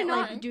why us could a I hint,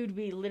 not? like, dude,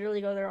 we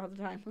literally go there all the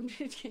time. I'm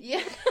just kidding.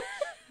 Yeah.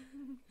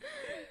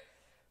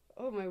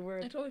 Oh my I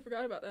word. totally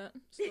forgot about that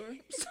store.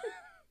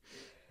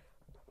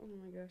 Oh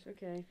my gosh,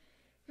 okay.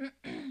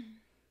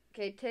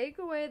 Okay, take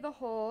away the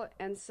whole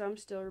and some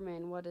still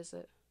remain. What is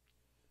it?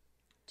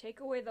 Take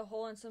away the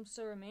hole and some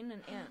still remain,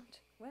 an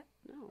ant. What?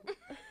 No.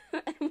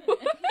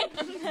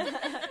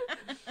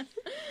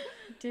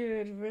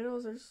 Dude,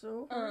 riddles are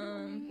so hard.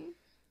 um,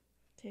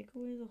 Take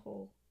away the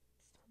hole.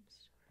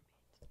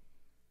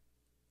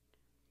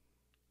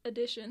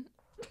 addition.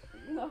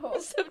 No.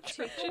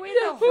 Subtraction. Away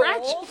the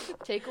hole.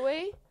 Take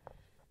away.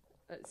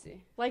 Let's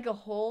see. Like a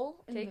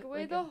hole. In Take away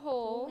like the a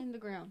hole. in the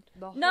ground.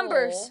 The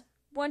Numbers. whole-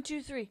 1,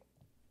 2, 3.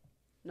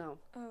 No.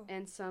 Oh.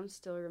 And some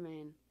still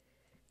remain.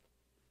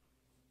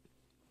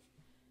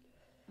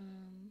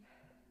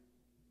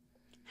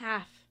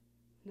 Half.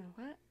 No.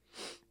 What?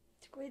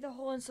 Take away the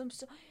hole and some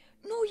still.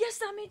 No, yes,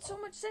 that made so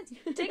much sense.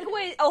 Take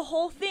away a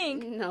whole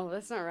thing. No,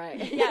 that's not right.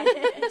 Yeah,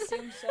 it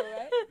seems so,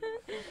 right?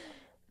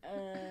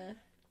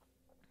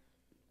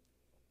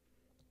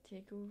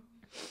 Take a.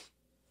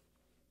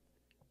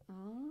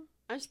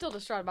 I'm still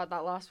distraught about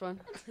that last one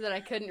that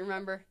I couldn't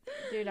remember.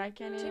 Dude, I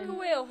can't Take even.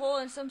 away a hole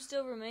and some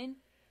still remain.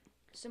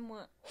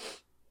 Somewhat.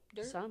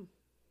 Dirt? Some.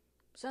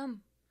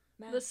 Some.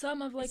 Math. The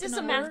sum of like Is this an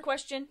a math hour?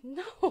 question?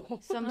 No.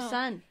 Some Oh.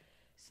 sun.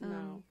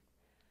 No.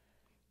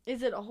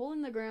 Is it a hole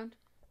in the ground?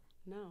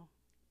 No.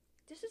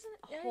 This isn't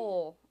A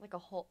hole. Like a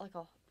hole of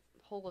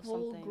Whole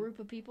something. group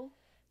of people?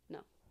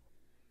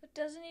 It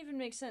doesn't even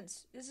make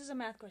sense. This is a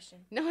math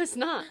question. No, it's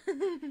not.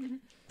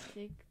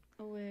 Take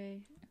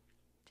away.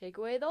 Take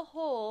away the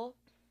whole,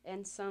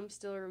 and some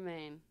still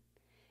remain.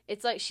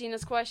 It's like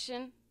Sheena's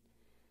question.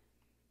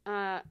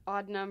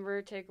 Odd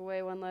number, take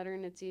away one letter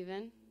and it's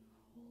even.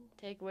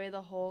 Take away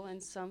the whole,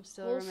 and some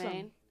still Wholesome.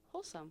 remain.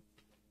 Wholesome.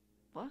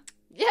 What?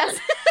 Yes,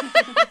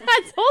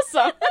 that's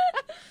wholesome.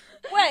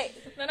 Wait.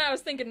 Then I was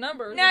thinking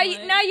numbers. Now I'm you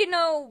like, now you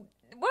know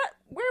what?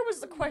 Where was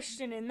the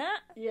question in that?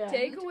 Yeah.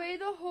 Take away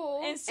the whole,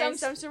 And and some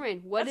some still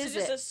remain. What That's is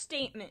just it? a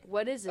statement.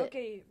 What is it?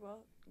 Okay, well,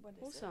 what is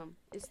Wholesome.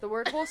 It's the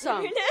word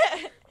wholesome.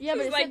 it? Yeah,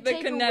 but It's it like said the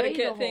take away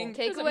Connecticut the thing. hole.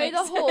 Take Doesn't away make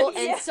the whole, sense.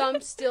 and Yeah.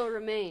 some still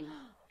remain.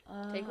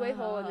 Take away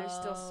whole, and there's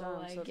still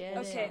some, I so get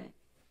Okay.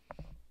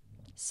 it.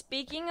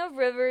 Speaking of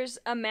rivers,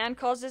 a man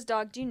calls his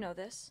dog. Do you know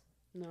this?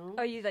 No.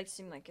 Oh, you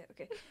seem like it.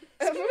 Okay.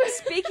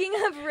 Speaking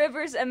of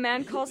rivers, a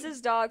man calls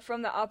his dog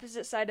from the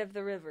opposite side of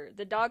the river.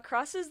 The dog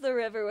crosses the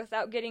river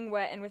without getting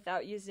wet and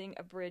without using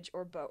a bridge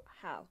or boat.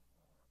 How?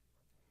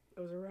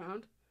 Goes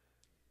around?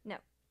 No.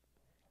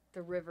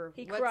 The river.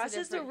 He What's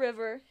crosses the different-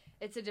 river.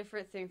 It's a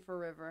different thing for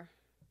river.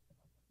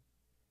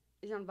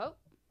 Is he on a boat?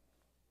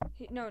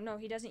 No,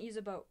 he doesn't use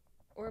a boat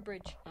or a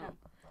bridge. How?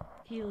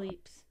 He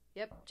leaps.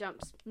 Yep,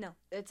 jumps. No.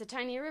 It's a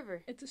tiny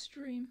river. It's a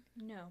stream.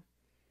 No.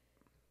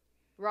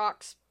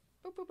 Rocks.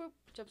 Boop, boop, boop.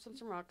 Jumps on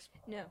some rocks.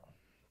 No.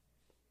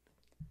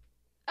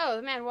 Oh,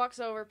 the man walks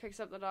over, picks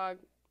up the dog,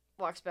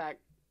 walks back.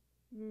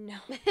 No.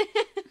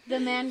 The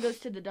man goes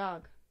to the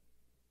dog.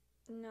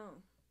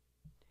 No.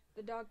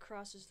 The dog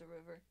crosses the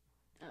river.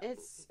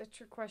 It's a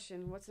trick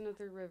question. What's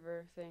another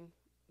river thing?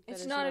 that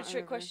It's is not a river?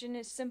 trick question,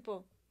 it's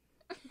simple.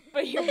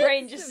 But your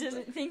brain just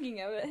isn't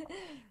thinking of it.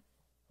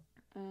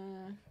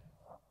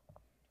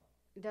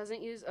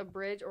 Doesn't use a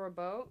bridge or a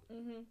boat.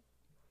 Mm-hmm.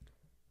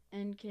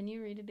 And can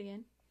you read it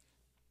again?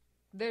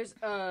 There's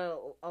a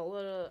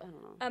little,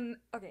 I don't know.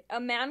 Okay. A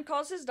man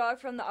calls his dog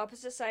from the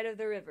opposite side of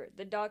the river.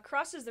 The dog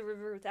crosses the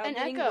river without An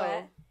getting echo.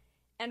 wet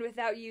and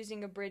without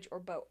using a bridge or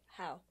boat.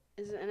 How?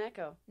 Is it an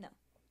echo? No.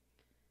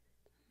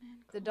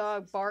 The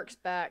dog barks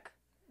back.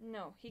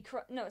 No.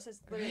 No, it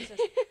says literally it says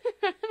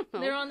I don't know.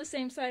 They're on the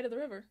same side of the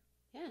river.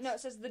 Yes. no, it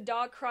says the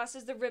dog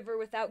crosses the river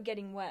without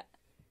getting wet.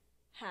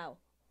 How?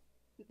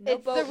 No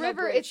It's boat, the no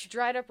river. bridge. It's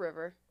dried up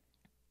river.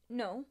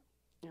 No,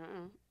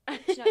 Uh-uh.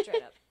 it's not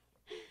dried up.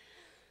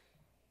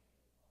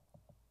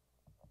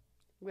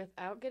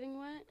 Without getting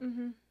wet?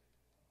 Mm-hmm.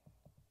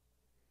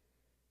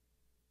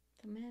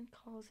 The man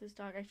calls his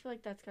dog. I feel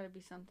like that's got to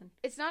be something.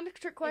 It's not a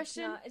trick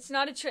question. It's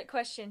not a trick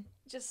question.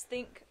 Just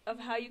think of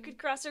how you could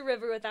cross a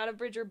river without a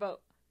bridge or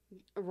boat.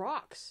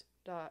 Rocks.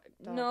 Dog.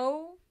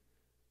 No,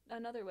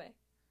 another way.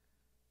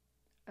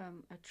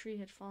 A tree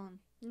had fallen.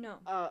 No.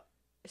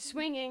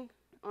 Swinging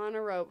on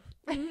a rope.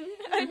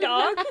 A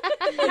dog?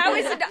 How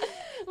is a dog?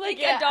 Like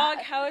Yeah, a dog?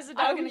 How is a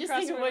dog I'm gonna just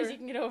cross a thinking river? ways you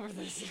can get over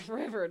this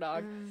river,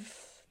 dog.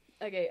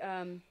 Okay,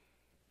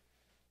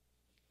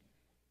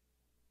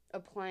 a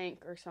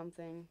plank or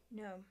something.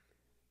 No.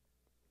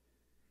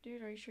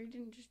 Dude, are you sure you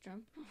didn't just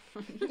jump?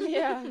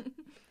 Yeah.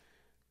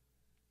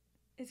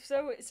 It's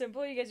so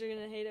simple. You guys are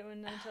gonna hate it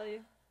when I tell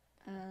you.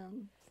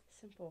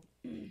 Simple.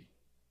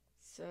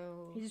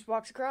 So He just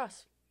walks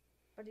across.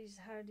 But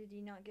how did he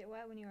not get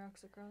wet when he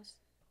walks across?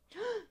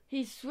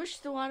 he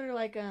swished the water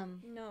like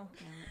No.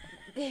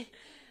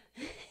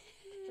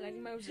 Like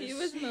Moses. He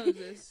was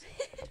Moses.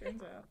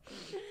 Turns out.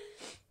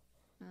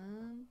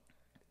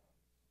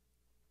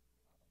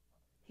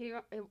 He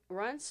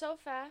runs so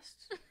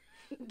fast.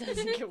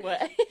 Doesn't get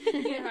wet.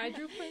 He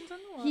hydroplanes on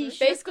the water. he shook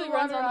Basically the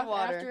runs water on the off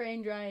water. after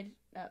rain dried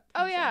up.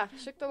 Oh yeah,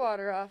 shook the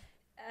water off.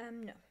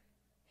 No.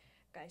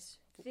 Guys,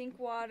 think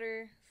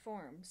water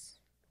forms.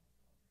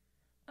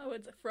 Oh,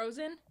 it's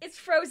frozen? It's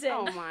frozen.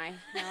 Oh my.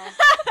 No.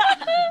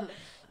 I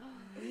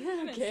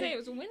didn't say it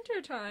was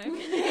winter time.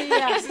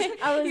 yeah,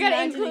 I was You gotta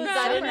imagining include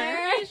that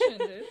in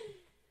summer.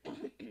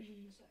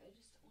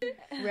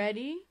 there.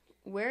 Ready?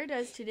 Where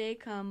does today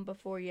come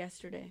before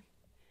yesterday?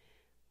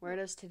 Where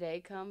does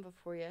today come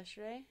before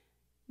yesterday?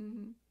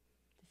 Mm-hmm.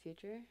 The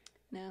future?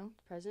 No,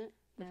 The present?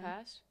 The No.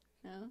 past?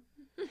 no.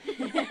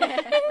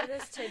 Where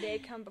does today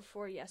come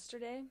before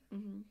yesterday?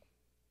 Mm-hmm.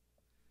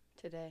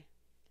 Today.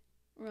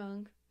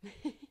 Wrong.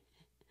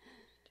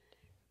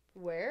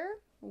 Where?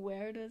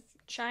 Where does?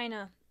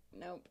 China.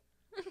 Nope.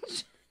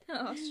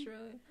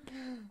 Australia.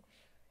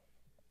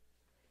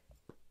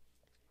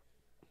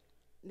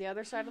 The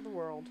other side of the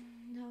world.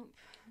 Nope.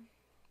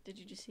 Did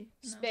you just see?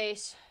 No.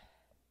 Space.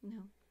 No.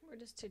 Where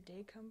does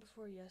today come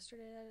before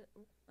yesterday?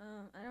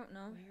 I don't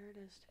know. Where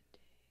does today?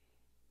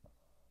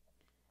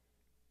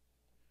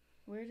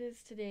 Where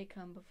does today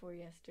come before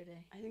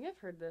yesterday? I think I've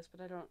heard this,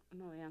 but I don't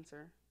know the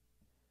answer.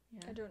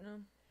 Yeah. I don't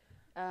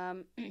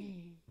know.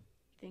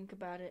 Think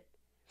about it.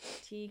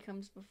 T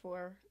comes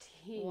before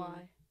T.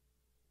 Y.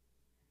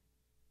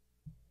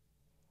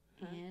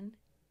 Huh? And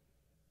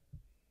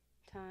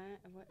Time.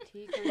 What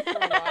T comes for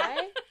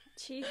Y?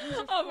 T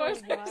comes Oh,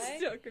 before I'm Y?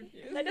 so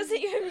confused. That doesn't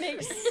even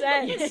make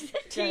sense.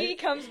 T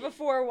comes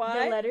before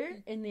Y. the letter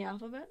in the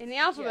alphabet. In the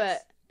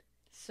alphabet.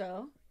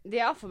 So,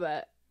 The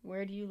alphabet.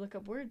 where do you look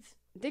up words?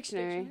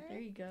 Dictionary. There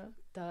you go.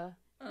 Duh.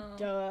 Oh,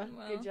 Duh.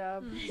 well. Good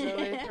job, Hmm.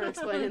 Zoe, for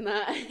explaining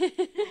that.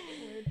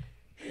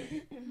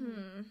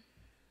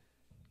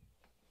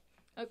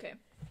 Okay.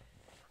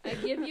 I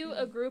give you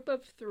a group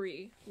of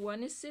 3.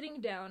 One is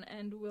sitting down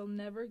and will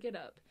never get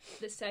up.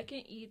 The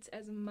second eats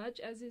as much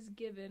as is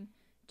given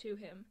to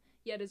him,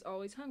 yet is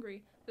always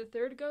hungry. The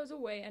third goes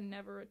away and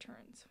never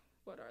returns.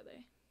 What are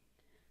they?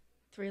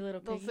 3 little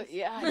Those- piggies.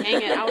 yeah,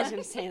 dang it. I was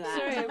going to say that.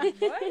 Sorry,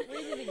 what? Read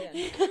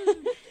it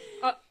again.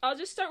 I'll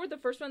just start with the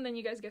first one, then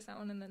you guys guess that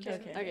one, and then this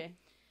Okay. one. Okay.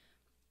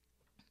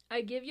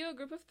 I give you a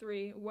group of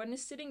 3. One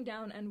is sitting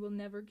down and will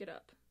never get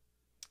up.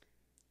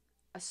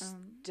 A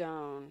stone.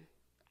 No.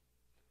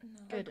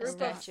 Good. A group of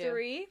statue.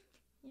 3.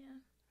 Yeah.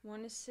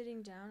 One is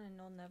sitting down and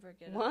they'll never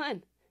get up.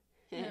 One.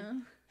 Yeah.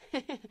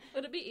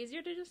 Would it be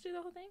easier to just do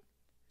the whole thing?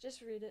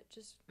 Just read it.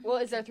 Just Well,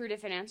 is there 3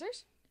 different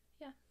answers?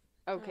 Yeah.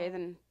 Okay, Oh.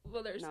 then.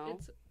 Well, there's No.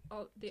 it's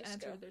all the Just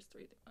answer. go. There's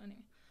 3. Anyway,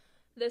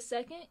 the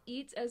second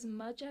eats as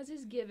much as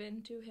is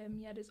given to him,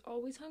 yet is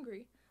always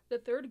hungry. The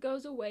third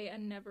goes away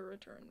and never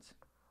returns.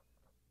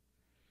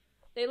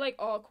 They like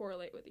all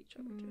correlate with each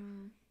other too.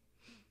 Mm,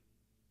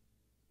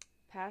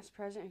 Past,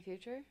 present, and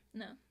future?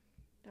 No.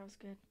 that was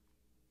good.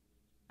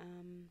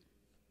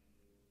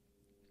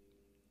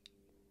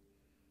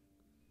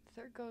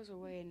 Third goes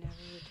away and never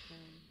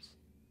returns.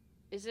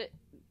 Is it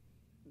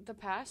the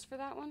past for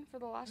that one? For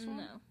the last one?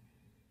 No.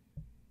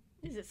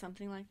 Is it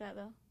something like that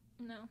though?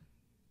 No.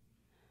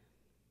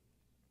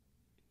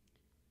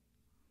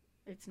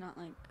 It's not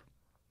like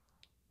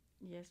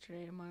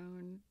yesterday, tomorrow,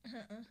 and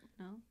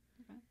no.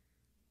 Okay.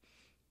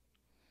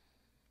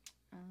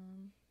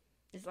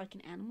 Is it like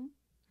an animal?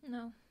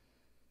 No.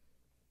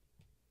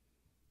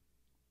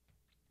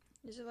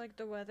 Is it like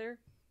the weather?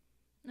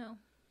 No.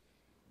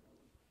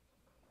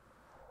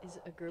 Is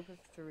it a group of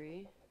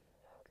three?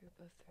 A group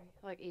of three.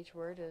 Like each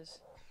word is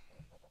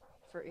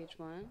for each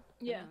one?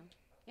 Yeah.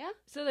 Yeah?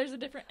 So there's a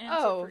different answer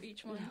Oh. for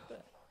each one.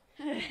 But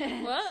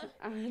what?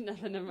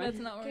 Nothing, never mind. That's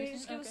not what Okay, we're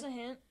just saying. give us a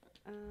hint.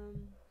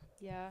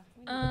 Yeah.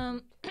 we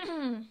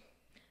know.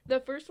 The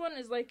first one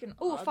is like an.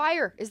 Oh, odd-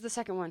 fire is the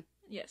second one.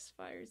 Yes,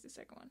 fire is the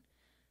second one.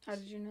 How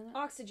did you know that?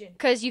 Oxygen.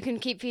 Because you can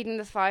keep feeding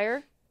the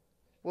fire.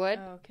 Wood.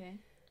 Oh, okay.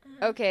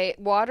 Okay,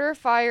 water,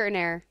 fire, and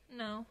air.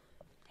 No.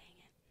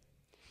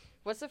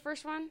 What's the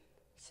first one?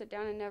 Sit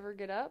down and never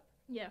get up?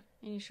 Yeah.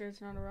 And you sure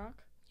it's not a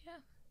rock?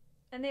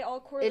 And they all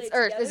correlate It's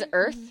earth. together? Is it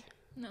earth?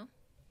 No.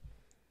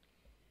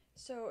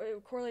 So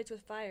it correlates with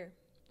fire.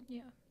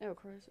 Yeah. Oh, of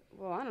course.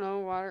 Well, I don't know.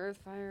 Water, earth,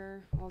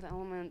 fire, all the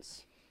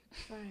elements.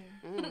 Fire.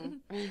 I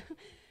don't know.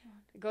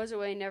 It goes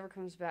away, never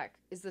comes back.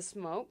 Is the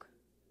smoke?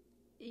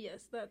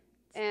 Yes, that's.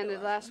 And the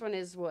last one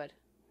is wood.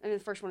 And the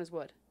first one is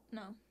wood.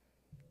 No.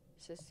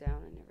 Sits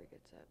down and never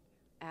gets up.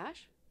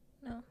 Ash?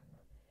 No.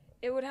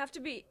 It would have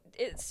to be.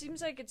 It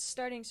seems like it's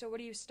starting. So what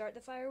do you start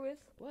the fire with?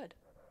 Wood.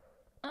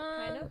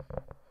 Kind of.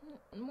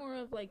 More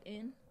of like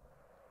in.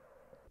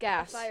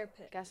 Gas. Fire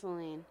pit.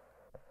 Gasoline.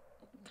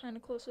 Kind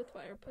of close with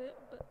fire pit,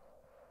 but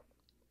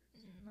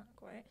not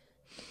quite.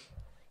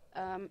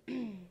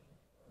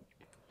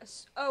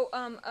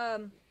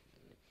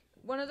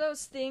 One of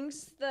those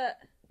things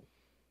that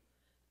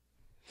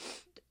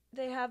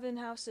they have in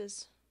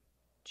houses.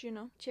 Do you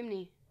know?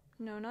 Chimney.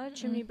 No, not a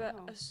chimney, but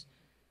Oh.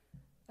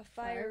 a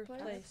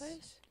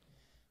fireplace.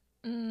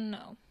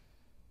 No.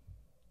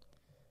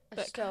 A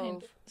But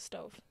stove.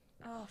 Stove.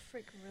 Oh,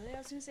 frick, really? I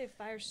was gonna say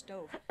fire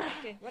stove.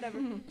 Okay, whatever.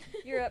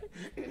 You're up.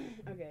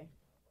 Okay.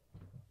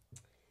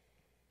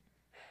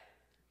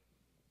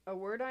 A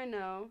word I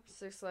know,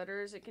 6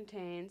 letters it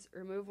contains,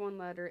 remove 1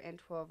 letter and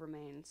 12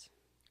 remains.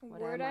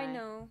 What Word am I I?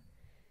 know.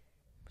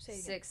 Say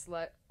it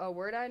again. A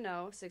word I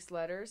know, 6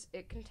 letters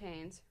it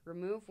contains,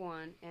 remove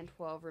 1 and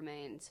 12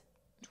 remains.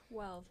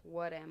 12.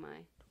 What am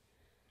I?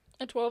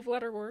 A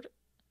 12-letter word.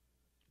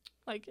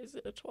 Like, is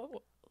it a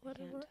 12-letter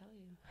Can't word?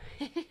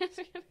 tell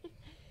you.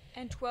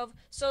 And 12.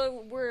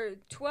 So we're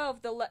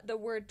 12. The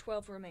word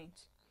 12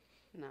 remains.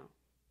 No.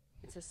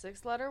 It's a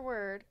 6-letter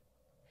word.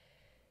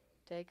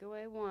 Take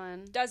away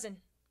 1. Dozen.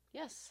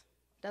 Yes.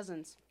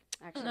 Dozens,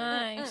 actually.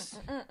 Nice.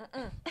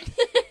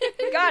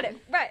 Got it.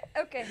 Right.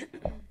 Okay.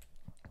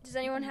 Does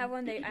anyone have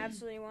one they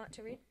absolutely want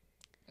to read?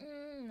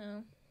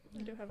 No.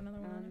 I do have another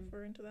one if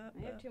we're into that.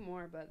 I have but- 2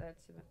 more, but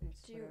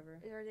it's Do you,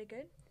 whatever. are they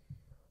good?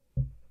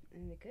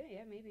 And they could,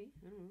 yeah, maybe.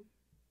 I don't know.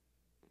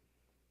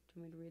 Do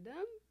you want me to read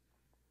them?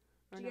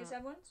 Or Do you guys not?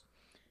 have ones?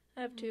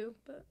 I have 2,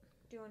 but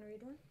Do you want to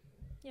read one?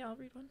 yeah, I'll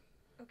read one.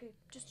 Okay.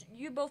 Just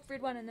you both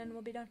read one and then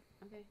we'll be done.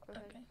 Okay, go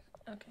ahead.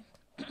 Okay.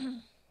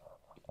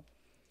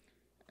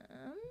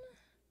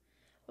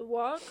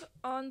 Walk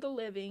on the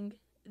living,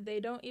 they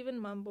don't even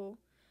mumble.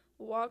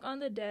 Walk on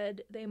the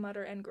dead, they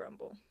mutter and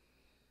grumble.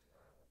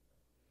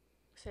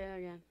 Say it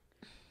again.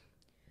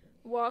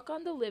 Walk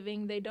on the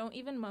living, they don't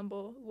even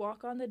mumble.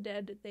 Walk on the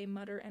dead, they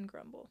mutter and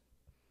grumble.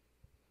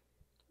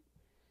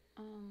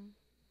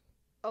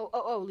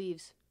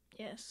 Leaves.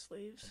 Yes,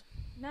 leaves.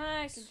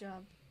 Nice. Good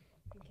job.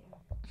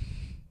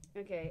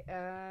 Okay,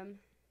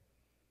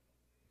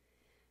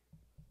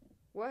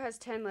 what has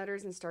 10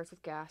 letters and starts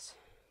with gas?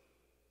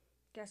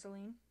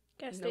 Gasoline.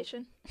 Gas Nope.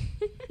 station.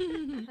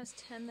 Has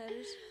 10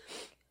 letters.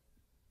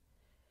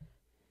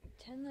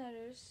 10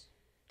 letters.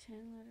 10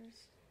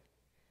 letters.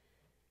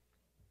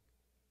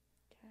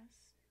 Gas.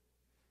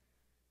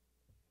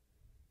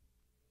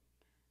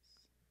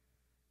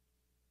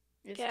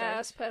 It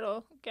Gas starts-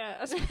 pedal.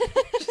 Gas.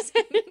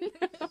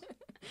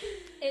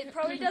 It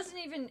probably doesn't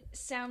even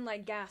sound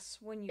like gas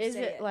when you Is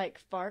say it like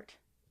fart?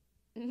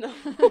 No.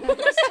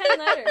 It's 10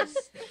 letters.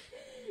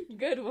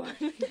 Good one.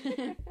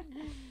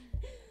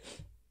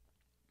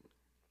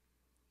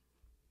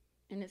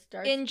 And it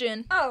starts.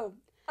 Engine. Oh,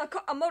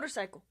 a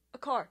motorcycle. A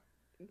car.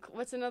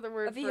 What's another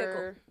word A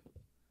vehicle.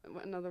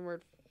 another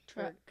word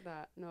Truck. for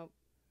that? Nope.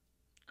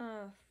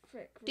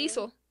 Frick. really?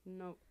 Diesel.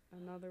 Nope.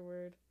 Another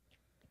word.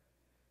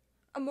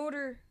 A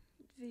motor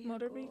vehicle.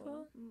 Motor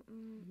vehicle?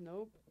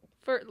 Nope.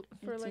 For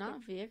It's like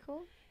not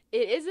vehicle.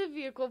 It is a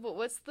vehicle, but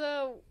what's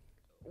the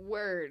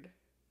word?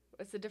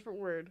 What's a different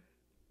word?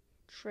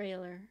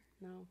 Trailer.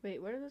 No.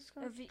 Wait, what are those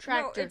called?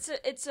 Tractor. No,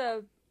 it's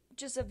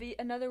just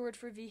another word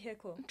for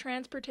vehicle.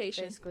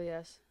 transportation. Basically,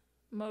 yes.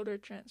 Motor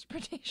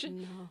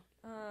transportation.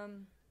 No.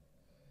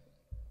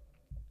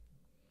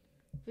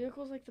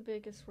 Vehicle's like the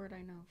biggest word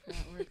I know for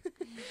that word.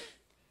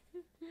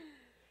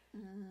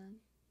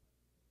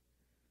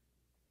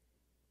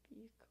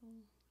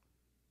 Vehicle.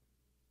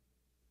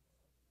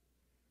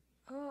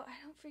 Oh, I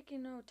don't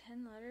freaking know.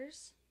 10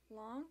 letters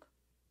long?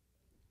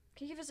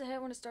 Can you give us a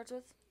hint when it starts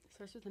with?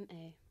 Starts with an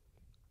A.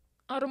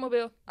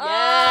 Automobile.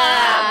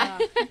 Yeah.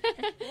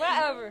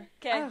 Whatever.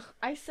 Okay. Ugh,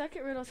 I suck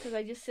at riddles because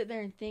I just sit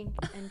there and think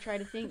and try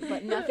to think,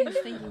 but nothing's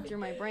thinking through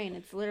my brain.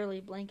 It's literally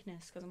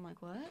blankness because I'm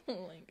like, what?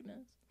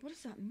 Blankness. What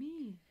does that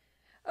mean?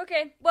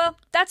 Okay. Well,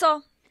 that's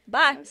all.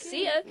 Bye. Okay.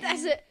 See ya.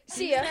 That's it.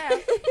 See ya. Peace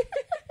out.